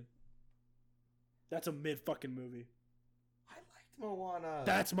overrated. That's a mid-fucking movie. I liked Moana.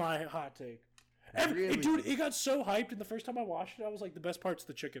 That's my hot take. Dude, it got so hyped, and the first time I watched it, I was like, the best part's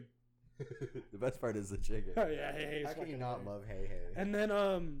the chicken. The best part is the chicken. Oh, yeah, hey, how can you not love Hey Hey? And then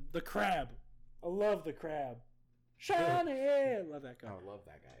the crab. I love the crab. Shiny! I love that guy. Oh, I love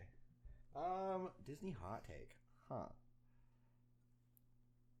that guy. Disney hot take. Huh.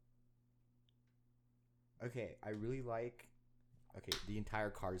 Okay, I really like... Okay, the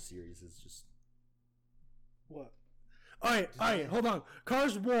entire Cars series is just... What? Alright, hold on.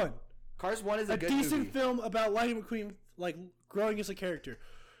 Cars 1. Cars 1 is a good decent movie. film about Lightning McQueen, like, growing as a character.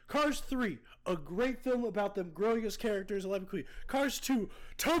 Cars 3, a great film about them growing as characters, Lightning McQueen. Cars 2,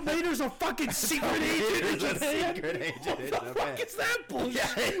 Tow Mater's a fucking secret agent in Japan. What the fuck is that bullshit? Yeah,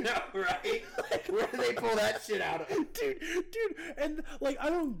 I know, right? Where do they pull that shit out of? Dude, and, like, I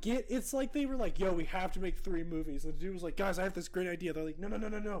don't get, it's like they were like, yo, we have to make 3 movies. And the dude was like, guys, I have this great idea. They're like,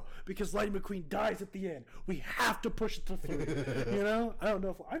 no, because Lightning McQueen dies at the end. We have to push it to 3. You know? I don't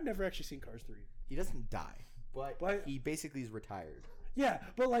know if, I've never actually seen Cars 3. He doesn't die, but he basically is retired. Yeah,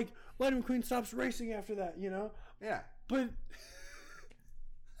 but, like, Lightning McQueen stops racing after that, you know? Yeah. But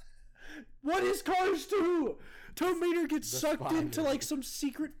what is Cars 2? Tow Mater gets sucked into like some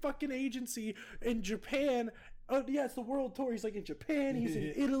secret fucking agency in Japan. Oh yeah, it's the world tour. He's like in Japan. He's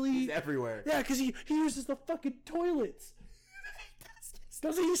in Italy. He's everywhere. Yeah, because he uses the fucking toilets.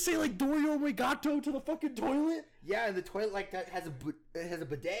 Doesn't he say like "Dorio Arigato" to the fucking toilet? Yeah, and the toilet like that has a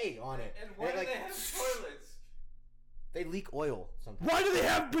bidet on it. And why do they have toilets? They leak oil sometimes. Why do they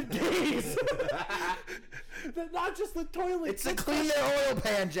have bidets? Not just the toilet. It's to clean their oil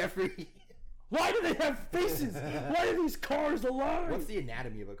pan, Jeffrey. Why do they have faces? Why are these cars alive? What's the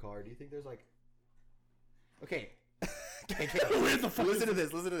anatomy of a car? Do you think there's like... Okay. Where the fuck Listen to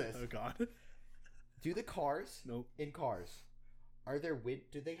this. Oh, God. Do the cars... Nope. In cars, are there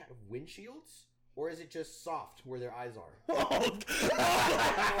do they have windshields? Or is it just soft where their eyes are? Oh,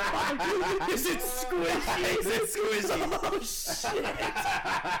 is it squishy? Oh,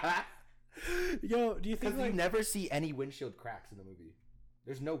 shit. Yo, do you think you never see any windshield cracks in the movie?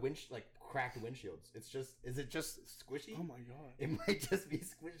 There's no cracked windshields. Is it just squishy? Oh my god. It might just be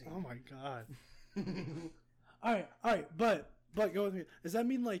squishy. Oh my god. Alright, but go with me. Does that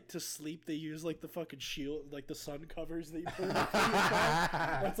mean like to sleep they use like the fucking shield, like the sun covers that you put in the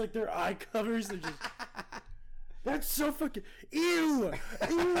car? That's like their eye covers. They're just... That's so fucking ew.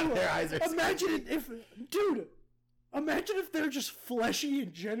 Their eyes are imagine imagine if they're just fleshy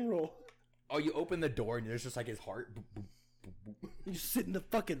in general. Oh, you open the door and there's just like his heart. You sit in the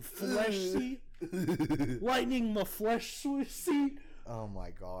fucking flesh seat. Lightning the flesh seat. Oh my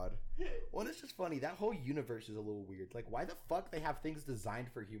god. Well, it's just funny. That whole universe is a little weird. Like, why the fuck they have things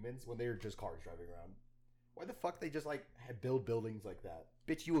designed for humans when they're just cars driving around? Why the fuck they just, like, build buildings like that?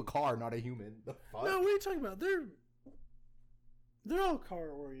 Bitch, you a car, not a human. The fuck? No, what are you talking about? They're all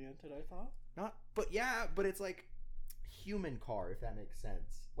car-oriented, I thought. But it's, like, human car, if that makes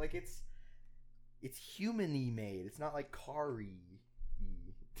sense. Like, it's human-y made. It's not, like, car-y.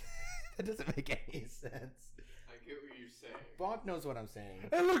 That doesn't make any sense. I get what you're saying. Bonk knows what I'm saying.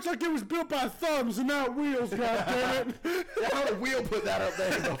 It looks like it was built by thumbs and not wheels, goddammit. How did Wheel put that up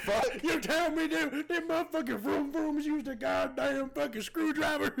there? The fuck? You tell me them motherfucking vroom vrooms used a goddamn fucking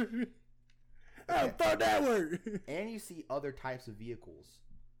screwdriver. How the fuck that work? And you see other types of vehicles.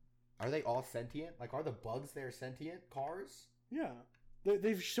 Are they all sentient? Like, are the bugs there sentient cars? Yeah.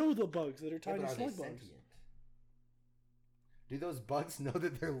 They've showed the bugs that are tiny but are slug they bugs. sentient? Do those bugs know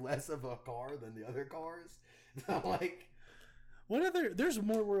that they're less of a car than the other cars? Like, what other? There's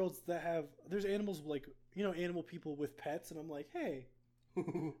more worlds that have. There's animals like animal people with pets, and I'm like, hey,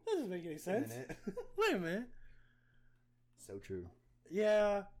 that doesn't make any sense. Wait a minute. So true.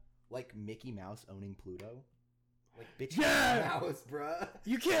 Yeah. Like Mickey Mouse owning Pluto. Like, bitch, yeah, Mouse, bruh.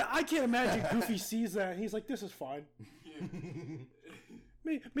 I can't imagine Goofy sees that. And he's like, this is fine.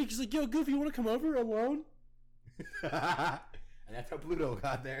 Mickey's like, yo, Goofy, you want to come over alone? And that's how Pluto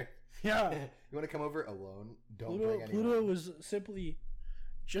got there. Yeah. You want to come over alone? Don't Pluto, bring anyone. Pluto was simply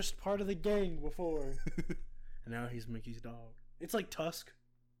just part of the gang before. And now he's Mickey's dog. It's like Tusk.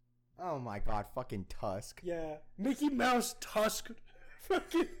 Oh my god, fucking Tusk. Yeah. Mickey Mouse Tusk.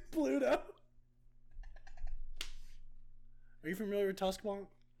 Fucking Pluto. Are you familiar with Tusk, Monk?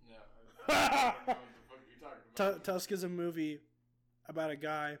 No. I don't know what the fuck you're talking about. Tusk is a movie about a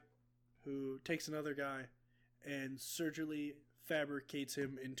guy who takes another guy and surgically fabricates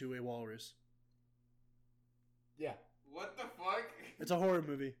him into a walrus. Yeah. What the fuck? It's a horror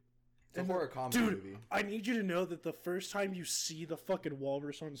movie. It's a horror comedy movie. I need you to know that the first time you see the fucking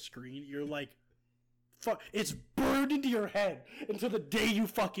walrus on screen, you're like, fuck, it's burned into your head until the day you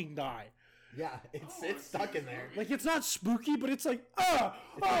fucking die. Yeah, it's stuck in there. Like, it's not spooky, but it's like, fuck,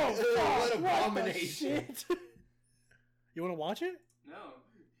 what abomination. What the shit? You want to watch it? No.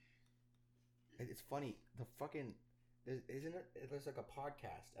 It's funny. The fucking... Isn't it? There's like a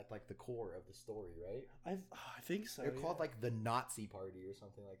podcast at like the core of the story, right? I think so. They're called like the Nazi Party or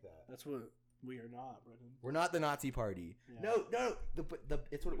something like that. That's what we are not, Brendan. We're not the Nazi Party. Yeah. No.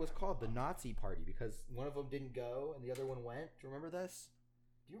 It's what it was called, the Nazi Party, because one of them didn't go and the other one went. Do you remember this?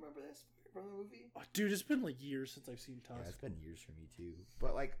 Do you remember this from the movie? Oh, dude, it's been like years since I've seen Tusk. Yeah, it's been years for me too.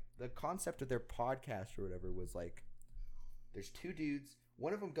 But like the concept of their podcast or whatever was like, there's two dudes.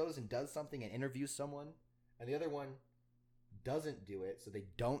 One of them goes and does something and interviews someone, and the other one doesn't do it, so they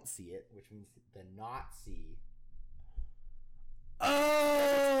don't see it, which means the Nazi.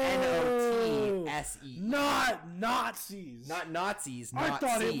 Oh! N-O-T-S-E. Not Nazis. Not Nazis. I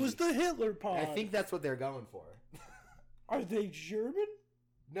thought it was the Hitler pod. I think that's what they're going for. Are they German?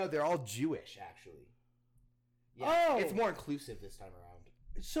 No, they're all Jewish, actually. Yeah, oh! It's more inclusive this time around.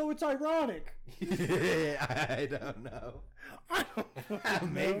 So it's ironic. I don't know. I don't know.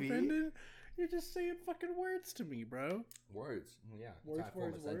 Maybe. Brendan. You're just saying fucking words to me, bro. Words. Yeah. Words.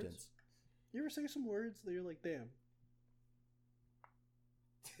 You ever say some words that you're like, damn?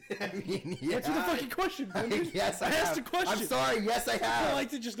 I mean, yeah. Answer the fucking question, Brendan. Yes, I asked a question. I'm sorry. Yes, I have. I like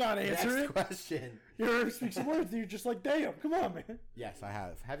to just not answer Next it. question. You ever speak some words and you're just like, damn, come on, man. Yes, I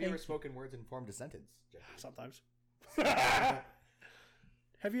have. Have you ever spoken words and formed a sentence, Jeffrey? Sometimes.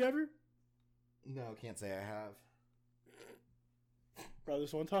 Have you ever? No, can't say I have. Probably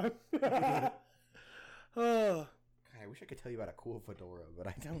this one time. God, I wish I could tell you about a cool fedora, but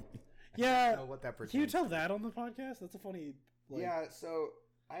I don't. Yeah. I don't know what that pertains. Can you tell that on the podcast? That's a funny. Like... Yeah. So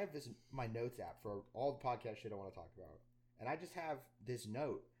I have my notes app for all the podcast shit I want to talk about, and I just have this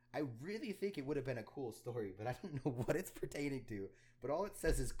note. I really think it would have been a cool story, but I don't know what it's pertaining to. But all it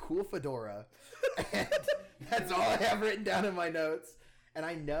says is cool fedora, and that's all I have written down in my notes. And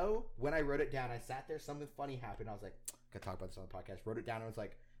I know when I wrote it down, I sat there, something funny happened. I was like, I could talk about this on the podcast. Wrote it down and was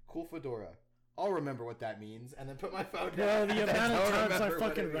like, cool fedora. I'll remember what that means. And then put my phone down. Bro, the amount of times I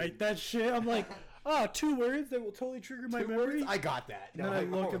fucking write that shit, I'm like, 2 words that will totally trigger my memory. Words? I got that. And then I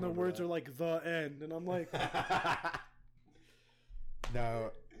look and the words are like the end. And I'm like...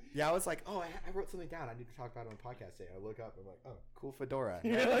 No. Yeah, I was like, I wrote something down. I need to talk about it on the podcast today. I look up and I'm like, oh, cool fedora.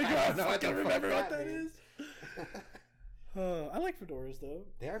 You're like, I fucking remember what that is. I like fedoras though.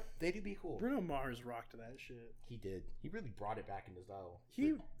 They do be cool. Bruno Mars rocked that shit. He did. He really brought it back into style.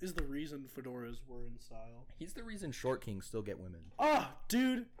 He is the reason fedoras were in style. He's the reason short kings still get women.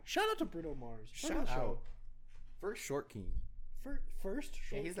 Dude! Shout out to Bruno Mars. Shout out. First short king. First short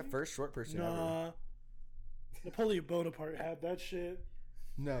Yeah, he's king? the first short person Nah. ever. Napoleon Bonaparte had that shit.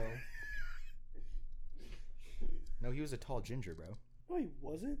 No. No, he was a tall ginger, bro. No, he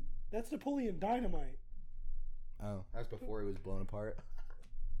wasn't. That's Napoleon Dynamite. Oh, that was before he was blown apart.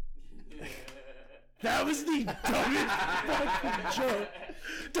 That was the dumbest fucking joke.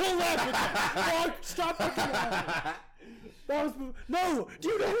 Don't laugh at that. Fuck, stop fucking laughing. That was... No! Do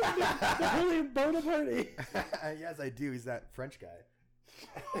you know who Napoleon Bonaparte is? Yes, I do. He's that French guy.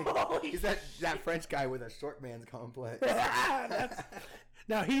 He's that French guy with a short man's complex.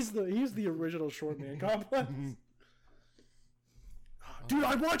 Now, he's the original short man complex. Dude,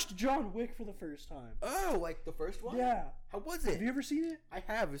 I watched John Wick for the first time. Oh, like the first one? Yeah. How was it? Have you ever seen it? I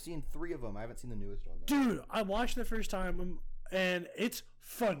have. I've seen 3 of them. I haven't seen the newest one, though. Dude, I watched the first time, and it's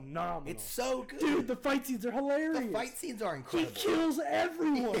phenomenal. It's so good. Dude, the fight scenes are hilarious. The fight scenes are incredible. He kills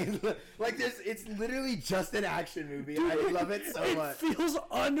everyone. Like, it's literally just an action movie. Dude, I love it so much. It feels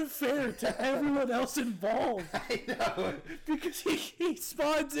unfair to everyone else involved. I know. Because he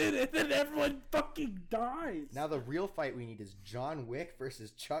spawns in and then everyone fucking dies. Now the real fight we need is John Wick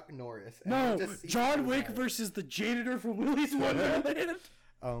versus Chuck Norris. No, John Wick versus the janitor from Willy's Wonderland.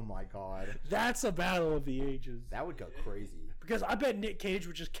 Oh my god. That's a battle of the ages. That would go crazy. Because I bet Nick Cage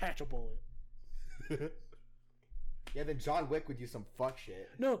would just catch a bullet. Yeah, then John Wick would do some fuck shit.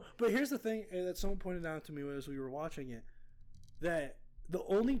 No, but here's the thing that someone pointed out to me as we were watching it. That the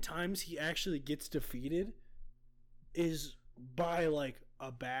only times he actually gets defeated is by like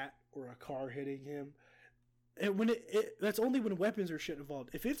a bat or a car hitting him. And when that's only when weapons or shit involved.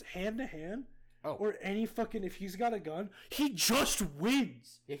 If it's hand to hand, or any fucking, if he's got a gun, he just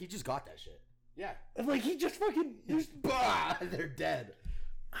wins. Yeah, he just got that shit. Yeah. And like he just fucking, they're dead.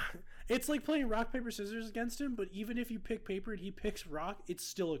 It's like playing rock paper scissors against him, but even if you pick paper and he picks rock, it's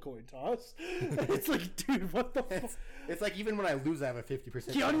still a coin toss. It's like, dude, what the fuck? It's like even when I lose, I have a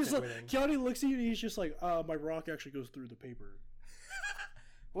 50% chance of winning. Keanu looks at you and he's just like, my rock actually goes through the paper.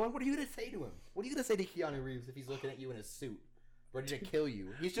 Well, what are you gonna say to him? What are you gonna say to Keanu Reeves if he's looking at you in a suit, ready to kill you?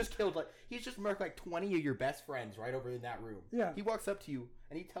 He's just murked like 20 of your best friends right over in that room. Yeah. He walks up to you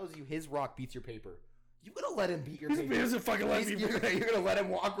and he tells you his rock beats your paper. You gonna let him beat your paper? He doesn't fucking let me. You're gonna let him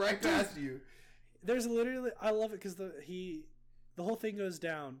walk right past you. There's literally, I love it because the whole thing goes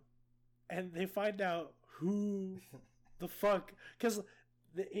down, and they find out who the fuck, because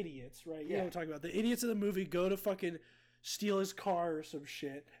the idiots, right? You know what I'm talking about. The idiots in the movie go to fucking steal his car or some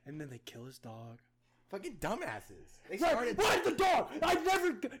shit, and then they kill his dog. Fucking dumbasses. They started. Why the dog? I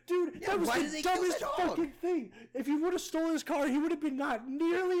never, dude. Yeah, that was the dumbest fucking thing. If he would have stolen his car, he would have been not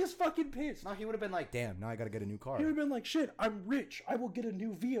nearly as fucking pissed. No, he would have been like, "Damn, now I gotta get a new car." He would have been like, "Shit, I'm rich. I will get a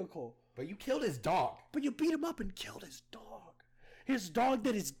new vehicle." But you killed his dog. But you beat him up and killed his dog. His dog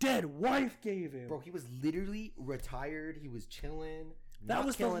that his dead wife gave him. Bro, he was literally retired. He was chilling. That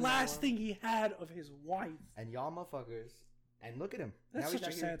was the last thing he had of his wife. And y'all motherfuckers. And look at him. That's such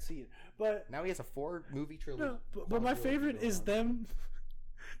a sad scene. But now he has a 4-movie trilogy. No, but my favorite is them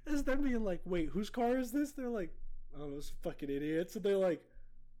being like, wait, whose car is this? They're like, oh, those fucking idiots. And they're like,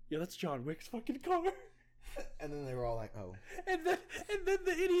 yeah, that's John Wick's fucking car. And then they were all like, oh. And then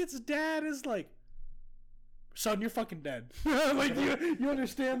the idiot's dad is like, son, you're fucking dead. Like, you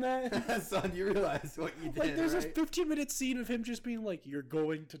understand that? Son, you realize what you did, like, there's this 15-minute scene of him just being like, you're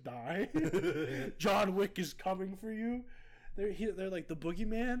going to die. John Wick is coming for you. They're like, the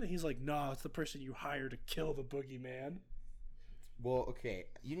boogeyman? And he's like, no, it's the person you hire to kill the boogeyman. Well, okay,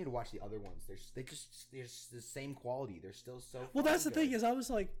 you need to watch the other ones. They're the same quality. They're still so. Well, that's the thing is, I was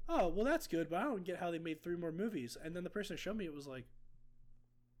like, oh, well, that's good, but I don't get how they made 3 more movies. And then the person who showed me it was like,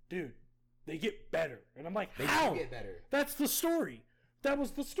 dude, they get better. And I'm like, how? They get better. That's the story. That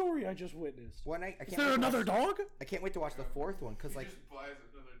was the story I just witnessed. Well, I can't is there another dog? I can't wait to watch the 4th one because like.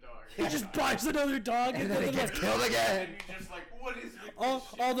 He just buys another dog and then he gets killed again. And you're just like, what is this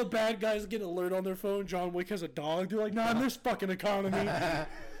all the bad guys get an alert on their phone. John Wick has a dog. They're like, nah, in this fucking economy.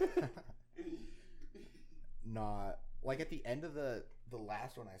 Nah, like at the end of the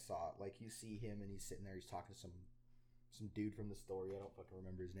last one I saw, like you see him and he's sitting there. He's talking to some dude from the story. I don't fucking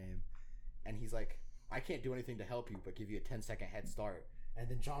remember his name. And he's like, I can't do anything to help you, but give you a 10-second head start. And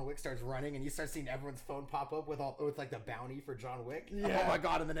then John Wick starts running, and you start seeing everyone's phone pop up with like the bounty for John Wick. Yeah. Oh my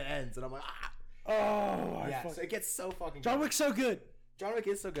god! And then it ends, and I'm like, ah. Oh, yeah. So it gets so fucking. John Wick's so good. John Wick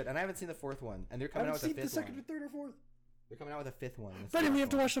is so good, and I haven't seen the 4th one, and they're coming out with the 5th one. I haven't seen the 2nd or 3rd or 4th. They're coming out with a 5th one. But we have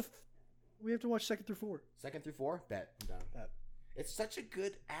to watch we have to watch 2nd through 4. 2nd through 4? Bet. I'm down. Bet. It's such a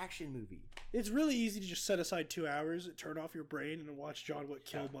good action movie. It's really easy to just set aside 2 hours, turn off your brain, and watch John Wick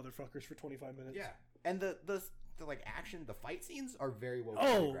kill motherfuckers for 25 minutes. Yeah, and the like action, the fight scenes are very well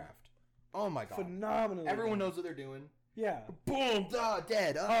choreographed. Oh my god, phenomenal! Everyone knows what they're doing. Yeah, boom,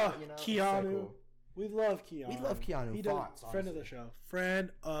 dead. You know, Keanu. So cool. We love Keanu. We love Keanu. He friend of the show. Friend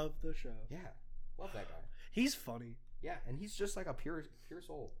of the show. Yeah, love that guy. He's funny. Yeah, and he's just like a pure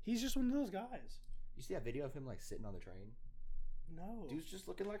soul. He's just one of those guys. You see that video of him like sitting on the train? No. Dude's just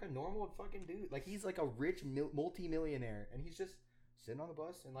looking like a normal fucking dude. Like he's like a rich multi-millionaire, and he's just sitting on the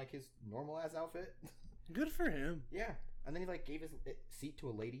bus in like his normal ass outfit. Good for him. Yeah. And then he like gave his seat to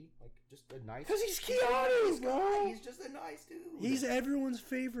a lady, like just a nice. Because he's Keanu, bro. He's just a nice dude. He's everyone's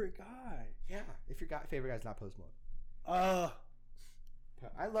favorite guy. Yeah. If your favorite guy's not Post Malone.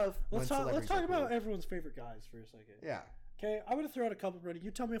 I love. Let's talk about everyone's favorite guys for a second. Yeah. Okay, I'm gonna throw out a couple, Brenden. You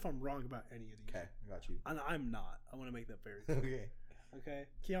tell me if I'm wrong about any of these. Okay, I got you. And I'm not. I want to make that very clear. Okay.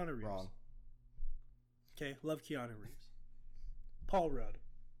 Keanu Reeves. Wrong. Okay, love Keanu Reeves. Paul Rudd.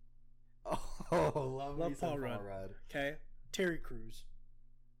 Oh, love Paul Rudd. Okay, Terry Crews.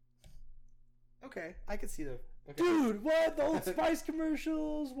 Okay, I could see the. Okay. Dude, what? The Old Spice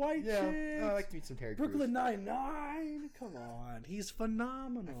commercials, white chicks. I like to meet some Terry Crews. Brooklyn Nine-Nine. Come on, he's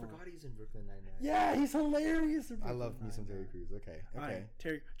phenomenal. I forgot he's in Brooklyn Nine-Nine. Yeah, he's hilarious. I love me some Terry Crews. Okay.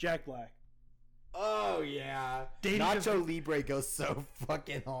 Right, Jack Black. Oh yeah, Nacho Libre goes so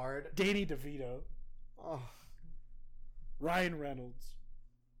fucking hard. Danny DeVito. Oh, Ryan Reynolds.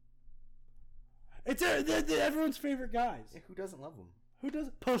 It's everyone's favorite guys. Yeah, who doesn't love him? Who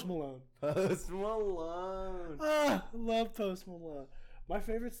doesn't? Post Malone. Post Malone. I love Post Malone. My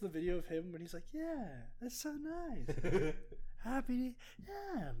favorite's the video of him when he's like, "Yeah, that's so nice. Happy,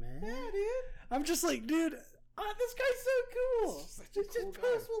 yeah, man. Yeah, dude. I'm just like, dude, this guy's so cool. Such a cool guy.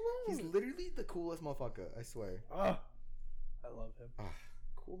 Post Malone. He's literally the coolest motherfucker. I swear. Oh, I love him.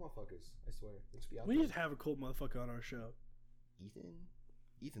 Cool motherfuckers. I swear. Let's be out We there. need to have a cool motherfucker on our show.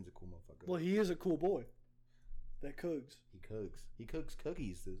 Ethan's a cool motherfucker. Well, he is a cool boy. That cooks. He cooks. He cooks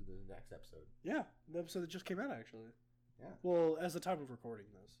cookies. The next episode. Yeah, the episode that just came out actually. Yeah. Well, as the time of recording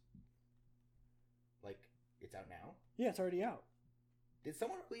this. Like, it's out now? Yeah, it's already out. Did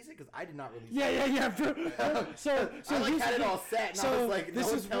someone release it? Because I did not release it. Yeah. So I like had it all set, and I was like, no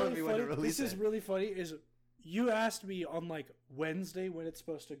one's telling me when to release it. This is really funny. Is you asked me on like Wednesday when it's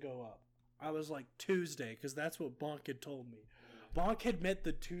supposed to go up. I was like Tuesday because that's what Bonk had told me. Bonk had meant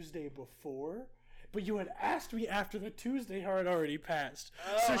the Tuesday before. But you had asked me after the Tuesday had already passed.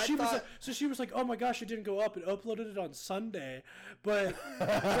 So she was like, "Oh my gosh, it didn't go up. It uploaded it on Sunday." But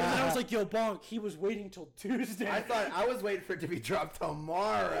then I was like, "Yo, Bonk, he was waiting till Tuesday." I thought I was waiting for it to be dropped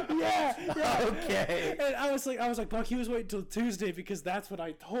tomorrow. Yeah. Okay. And I was like, Bonk, he was waiting till Tuesday because that's what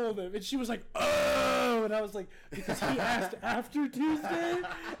I told him. And she was like, "Oh," and I was like, because he asked after Tuesday,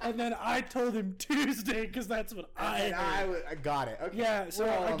 and then I told him Tuesday because that's what I got it. Okay. Yeah, so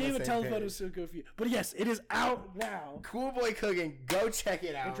I gave a telephone page. to so goofy. But yes, it is out now. Cool Boy Cooking. Go check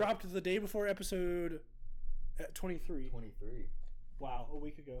it out. It dropped the day before episode 23. 23. Wow, a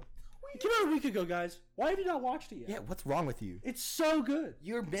week ago. It came out a week ago, guys. Why have you not watched it yet? Yeah, what's wrong with you? It's so good.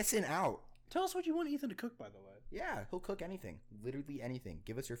 You're missing out. Tell us what you want Ethan to cook, by the way. Yeah, he'll cook anything. Literally anything.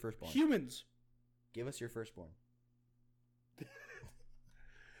 Give us your firstborn. Humans. Give us your firstborn.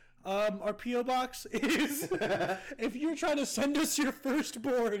 Our P.O. box is if you're trying to send us your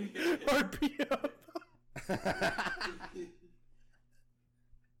firstborn, our P.O.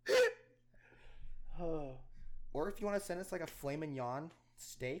 Or if you want to send us like a filet mignon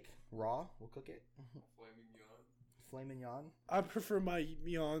steak, raw, we'll cook it. Filet mignon. I prefer my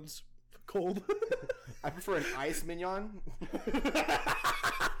mignons cold. I prefer an ice mignon.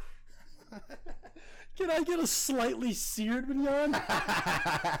 Can I get a slightly seared mignon?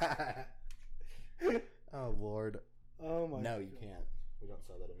 Oh, Lord. Oh, my No, God. you can't. We don't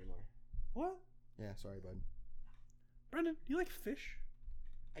sell that anymore. What? Yeah, sorry, bud. Brenden, do you like fish?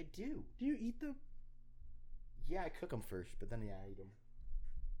 I do. Do you eat them? Yeah, I cook them first, but then, yeah, I eat them.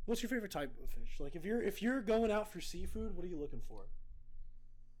 What's your favorite type of fish? Like, if you're going out for seafood, what are you looking for?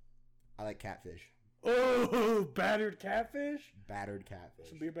 I like catfish. Oh, battered catfish? Battered catfish.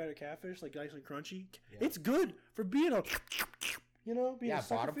 Some beer battered catfish, like nice and crunchy. Yeah. It's good for being a, being a bottom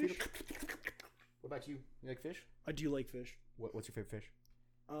sucker fish. What about you? You like fish? I do like fish. What's your favorite fish?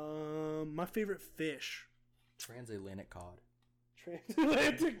 My favorite fish. Transatlantic cod.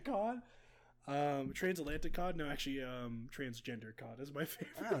 Transatlantic cod? Transatlantic cod? No, actually, transgender cod is my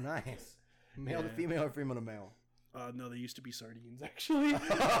favorite. Oh, nice. Male to female or female to male? No, they used to be sardines, actually.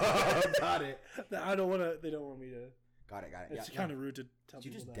 Got it. I don't want to, they don't want me to. Got it. It's kind of rude to tell Did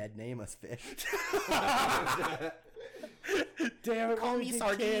you people just that. dead name us fish? Damn it, Call me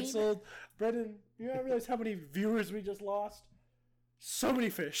sardine. canceled. Brenden, you don't realize how many viewers we just lost? So many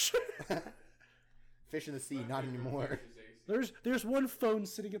fish. Fish in the sea, not anymore. There's one phone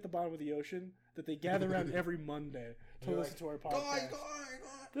sitting at the bottom of the ocean that they gather around every Monday to listen to our podcast.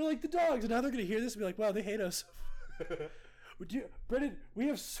 They're like the dogs, and now they're gonna hear this and be like, "Wow, they hate us." Brenden, we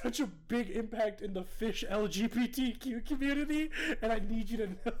have such a big impact in the fish LGBTQ community, and I need you to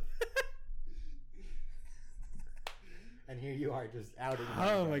know. And here you are, just outing.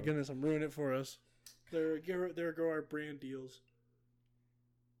 Oh my goodness, I'm ruining it for us. There go our brand deals.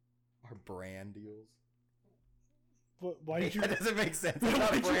 Our brand deals. Why did you? That doesn't make sense. I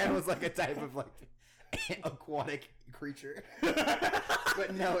thought brand was like a type of like aquatic creature,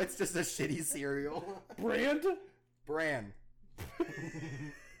 but no, it's just a shitty cereal. Brand? Bran.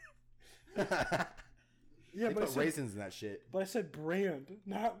 Yeah, They but put raisins in that shit. But I said brand,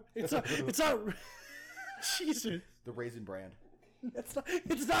 not. It's not. Jesus. The raisin brand. It's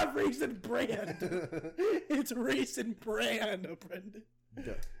not raisin brand. It's raisin brand, Brenden.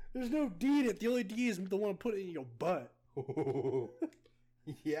 Duh. There's no D in it. The only D is the one put in your butt.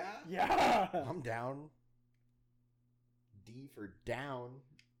 Yeah? Yeah. I'm down. D for down.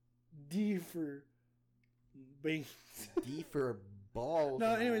 D for beans. D for balls.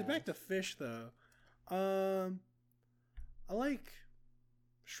 No, anyways, back to fish though. I like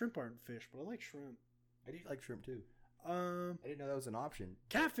shrimp aren't fish, but I like shrimp. I do like shrimp too. I didn't know that was an option.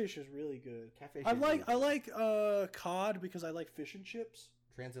 Catfish is really good. Catfish. I like cod because I like fish and chips.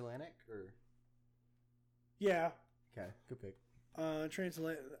 Transatlantic or Yeah. okay, good pick.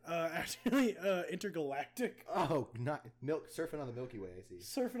 Translate. Actually, intergalactic. Oh, not surfing on the Milky Way. I see.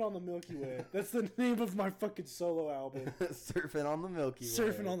 Surfing on the Milky Way. That's the name of my fucking solo album. Surfing on the Milky Way.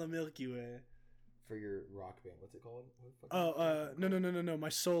 Surfing on the Milky Way. For your rock band, what's it called? No. My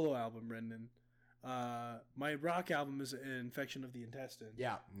solo album, Brenden. My rock album is Infection of the Intestine.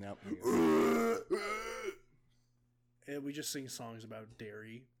 Yeah. Nope. And we just sing songs about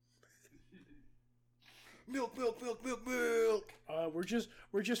dairy. Milk. We're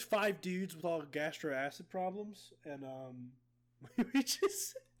just 5 dudes with all gastro acid problems, and we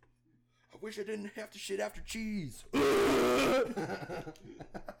just. I wish I didn't have to shit after cheese.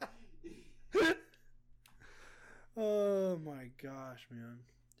 Oh my gosh, man.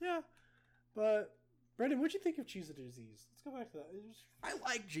 Yeah, but Brenden, what'd you think of Cheese or Disease? Let's go back to that. I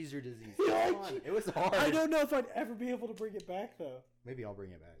like Cheese or Disease. Yeah, It was hard. I don't know if I'd ever be able to bring it back though. Maybe I'll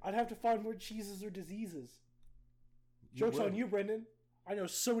bring it back. I'd have to find more cheeses or diseases. Joke's on you, Brenden. I know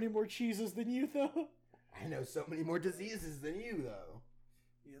so many more cheeses than you, though. I know so many more diseases than you, though.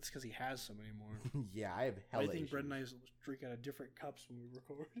 Yeah, it's because he has so many more. Yeah, I have hella I think issues. Brenden and I drink out of different cups when we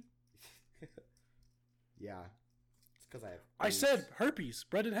record. Yeah. It's because I have... I said herpes.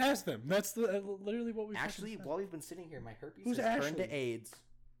 Brenden has them. That's literally what we Actually, while we've been sitting here, my herpes Who's has Ashley? turned to AIDS.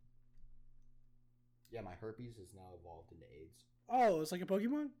 Yeah, my herpes has now evolved into AIDS. Oh, it's like a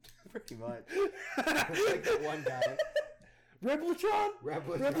Pokemon? Pretty much. It's like that one guy. Reblitron?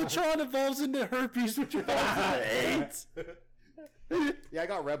 Reblitron evolves into herpes, which evolves into AIDS. Yeah, I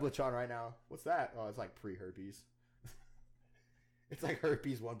got Reblitron right now. What's that? Oh, it's like pre-herpes. It's like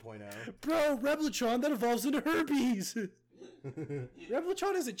herpes 1.0. Bro, Reblitron, that evolves into herpes.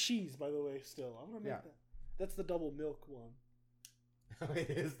 Reblitron is a cheese, by the way, still. I'm going to make that. That's the double milk one. Oh, it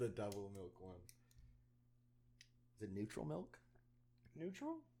is the double milk one. Is it neutral milk?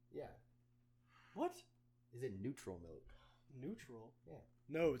 Neutral? Yeah. What? Is it neutral milk? Neutral? Yeah.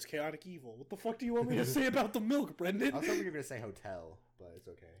 No, it's chaotic evil. What the fuck do you want me to say about the milk, Brenden? I was hoping you were going to say hotel, but it's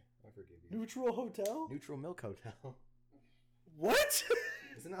okay. I forgive you. Neutral Hotel? Neutral Milk Hotel. What?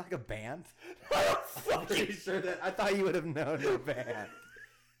 Isn't that like a band? I'm pretty sure that... I thought you would have known the band.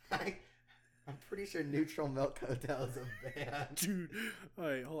 I'm pretty sure Neutral Milk Hotel is a band. Dude.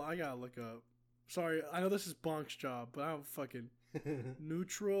 Alright, hold on. I gotta look up. Sorry, I know this is Bonk's job, but I don't fucking...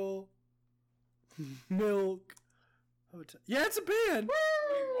 Neutral Milk Hotel. Yeah, it's a band.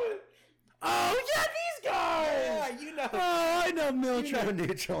 Wait, what? Oh, yeah, these guys! Yeah, you know. Oh, I know Milk. You know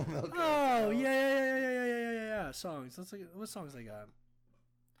Neutral Milk Hotel. Oh, yeah. Songs. Let's look at what songs they got.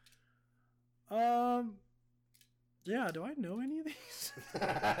 Yeah, do I know any of these?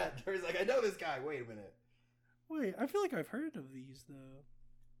 Terry's like, I know this guy. Wait a minute. Wait, I feel like I've heard of these, though.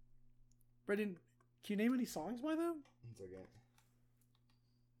 Brenden, can you name any songs by them? It's okay.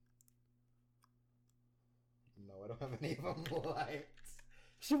 No, I don't have any of them liked.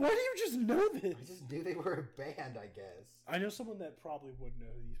 So why do you just know this? I just knew they were a band, I guess. I know someone that probably would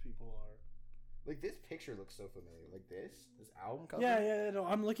know who these people are. Like, this picture looks so familiar. Like this album cover? Yeah, no,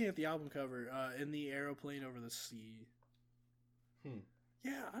 I'm looking at the album cover, in the aeroplane over the sea.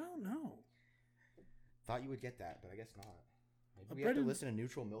 Yeah, I don't know. Thought you would get that, but I guess not. Maybe we Brenden... have to listen to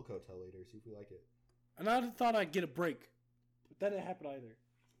Neutral Milk Hotel later, see if we like it. And I thought I'd get a break. But that didn't happen either.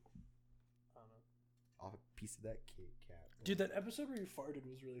 I don't know. I'll have a piece of that cake cat. Dude, that episode where you farted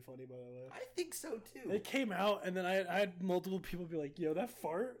was really funny, by the way. I think so, too. It came out, and then I had multiple people be like, yo, that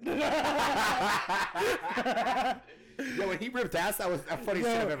fart? Yo, when he ripped ass, that was the funniest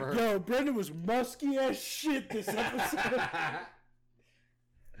shit I've ever heard. Yo, Brenden was musky as shit this episode.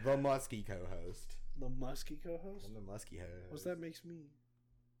 The musky co-host. The musky co-host? I'm the musky host. What's that makes me?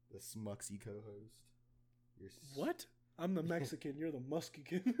 The smuxy co-host. What? I'm the Mexican. You're the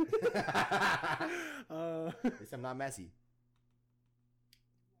Muskican. At least I'm not Messi.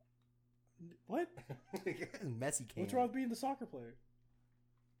 What? Messi came. What's wrong with being the soccer player?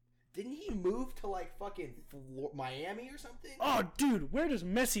 Didn't he move to like fucking Miami or something? Oh, dude, where does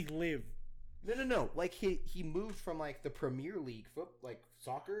Messi live? No. Like he moved from like the Premier League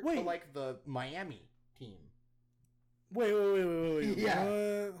soccer to like the Miami team. Wait. Yeah.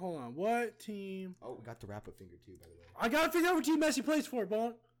 What? Hold on. What team? Oh, we got the wrap up finger too, by the way. I gotta figure out what team Messi plays for,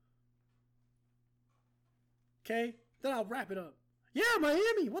 Bon. Okay, then I'll wrap it up. Yeah,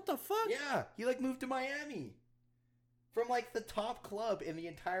 Miami. What the fuck? Yeah, he like moved to Miami. From like the top club in the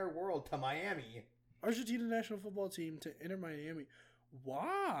entire world to Miami. Argentina national football team to enter Miami.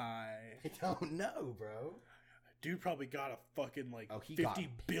 Why? I don't know, bro. Dude probably got a fucking like he got $50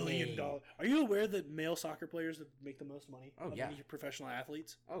 billion. Are you aware that male soccer players make the most money? Oh, yeah. Any professional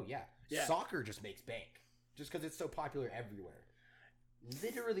athletes? Oh yeah. Soccer just makes bank. Just because it's so popular everywhere.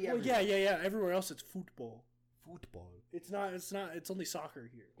 Literally everywhere. Yeah. Everywhere else it's football. Football. It's not. It's only soccer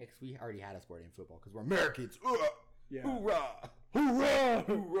here. Because we already had a sport named football because we're Americans. Yeah. Hoorah! Hoorah!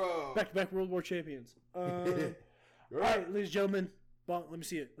 Hoorah! Back World War champions. All right, ladies and gentlemen. Bonk. Let me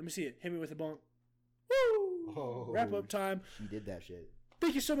see it. Hit me with a bonk. Woo! Oh, Wrap up time. She did that shit.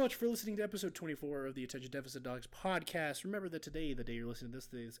 Thank you so much for listening to episode 24 of the Attention Deficit Dogs podcast. Remember that today, the day you're listening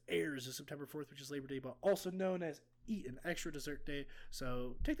to this airs is September 4th, which is Labor Day, but also known as Eat an Extra Dessert Day.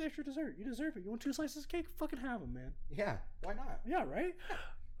 So take the extra dessert. You deserve it. You want 2 slices of cake? Fucking have them, man. Yeah, why not? Yeah, right?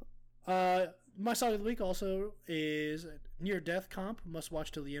 My song of the week also is Near Death Comp, Must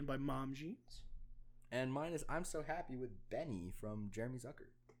Watch Till the End by Mom Jeans. And mine is I'm So Happy with Benny from Jeremy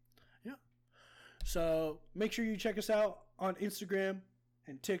Zucker. Yeah. So make sure you check us out on Instagram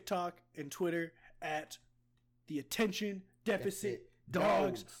and TikTok and Twitter at the Attention Deficit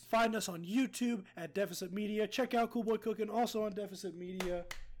Dogs. Find us on YouTube at Deficit Media. Check out Cool Boy Cooking also on Deficit Media.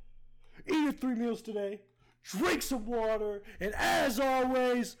 Eat your 3 meals today. Drink some water. And as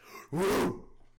always, woo!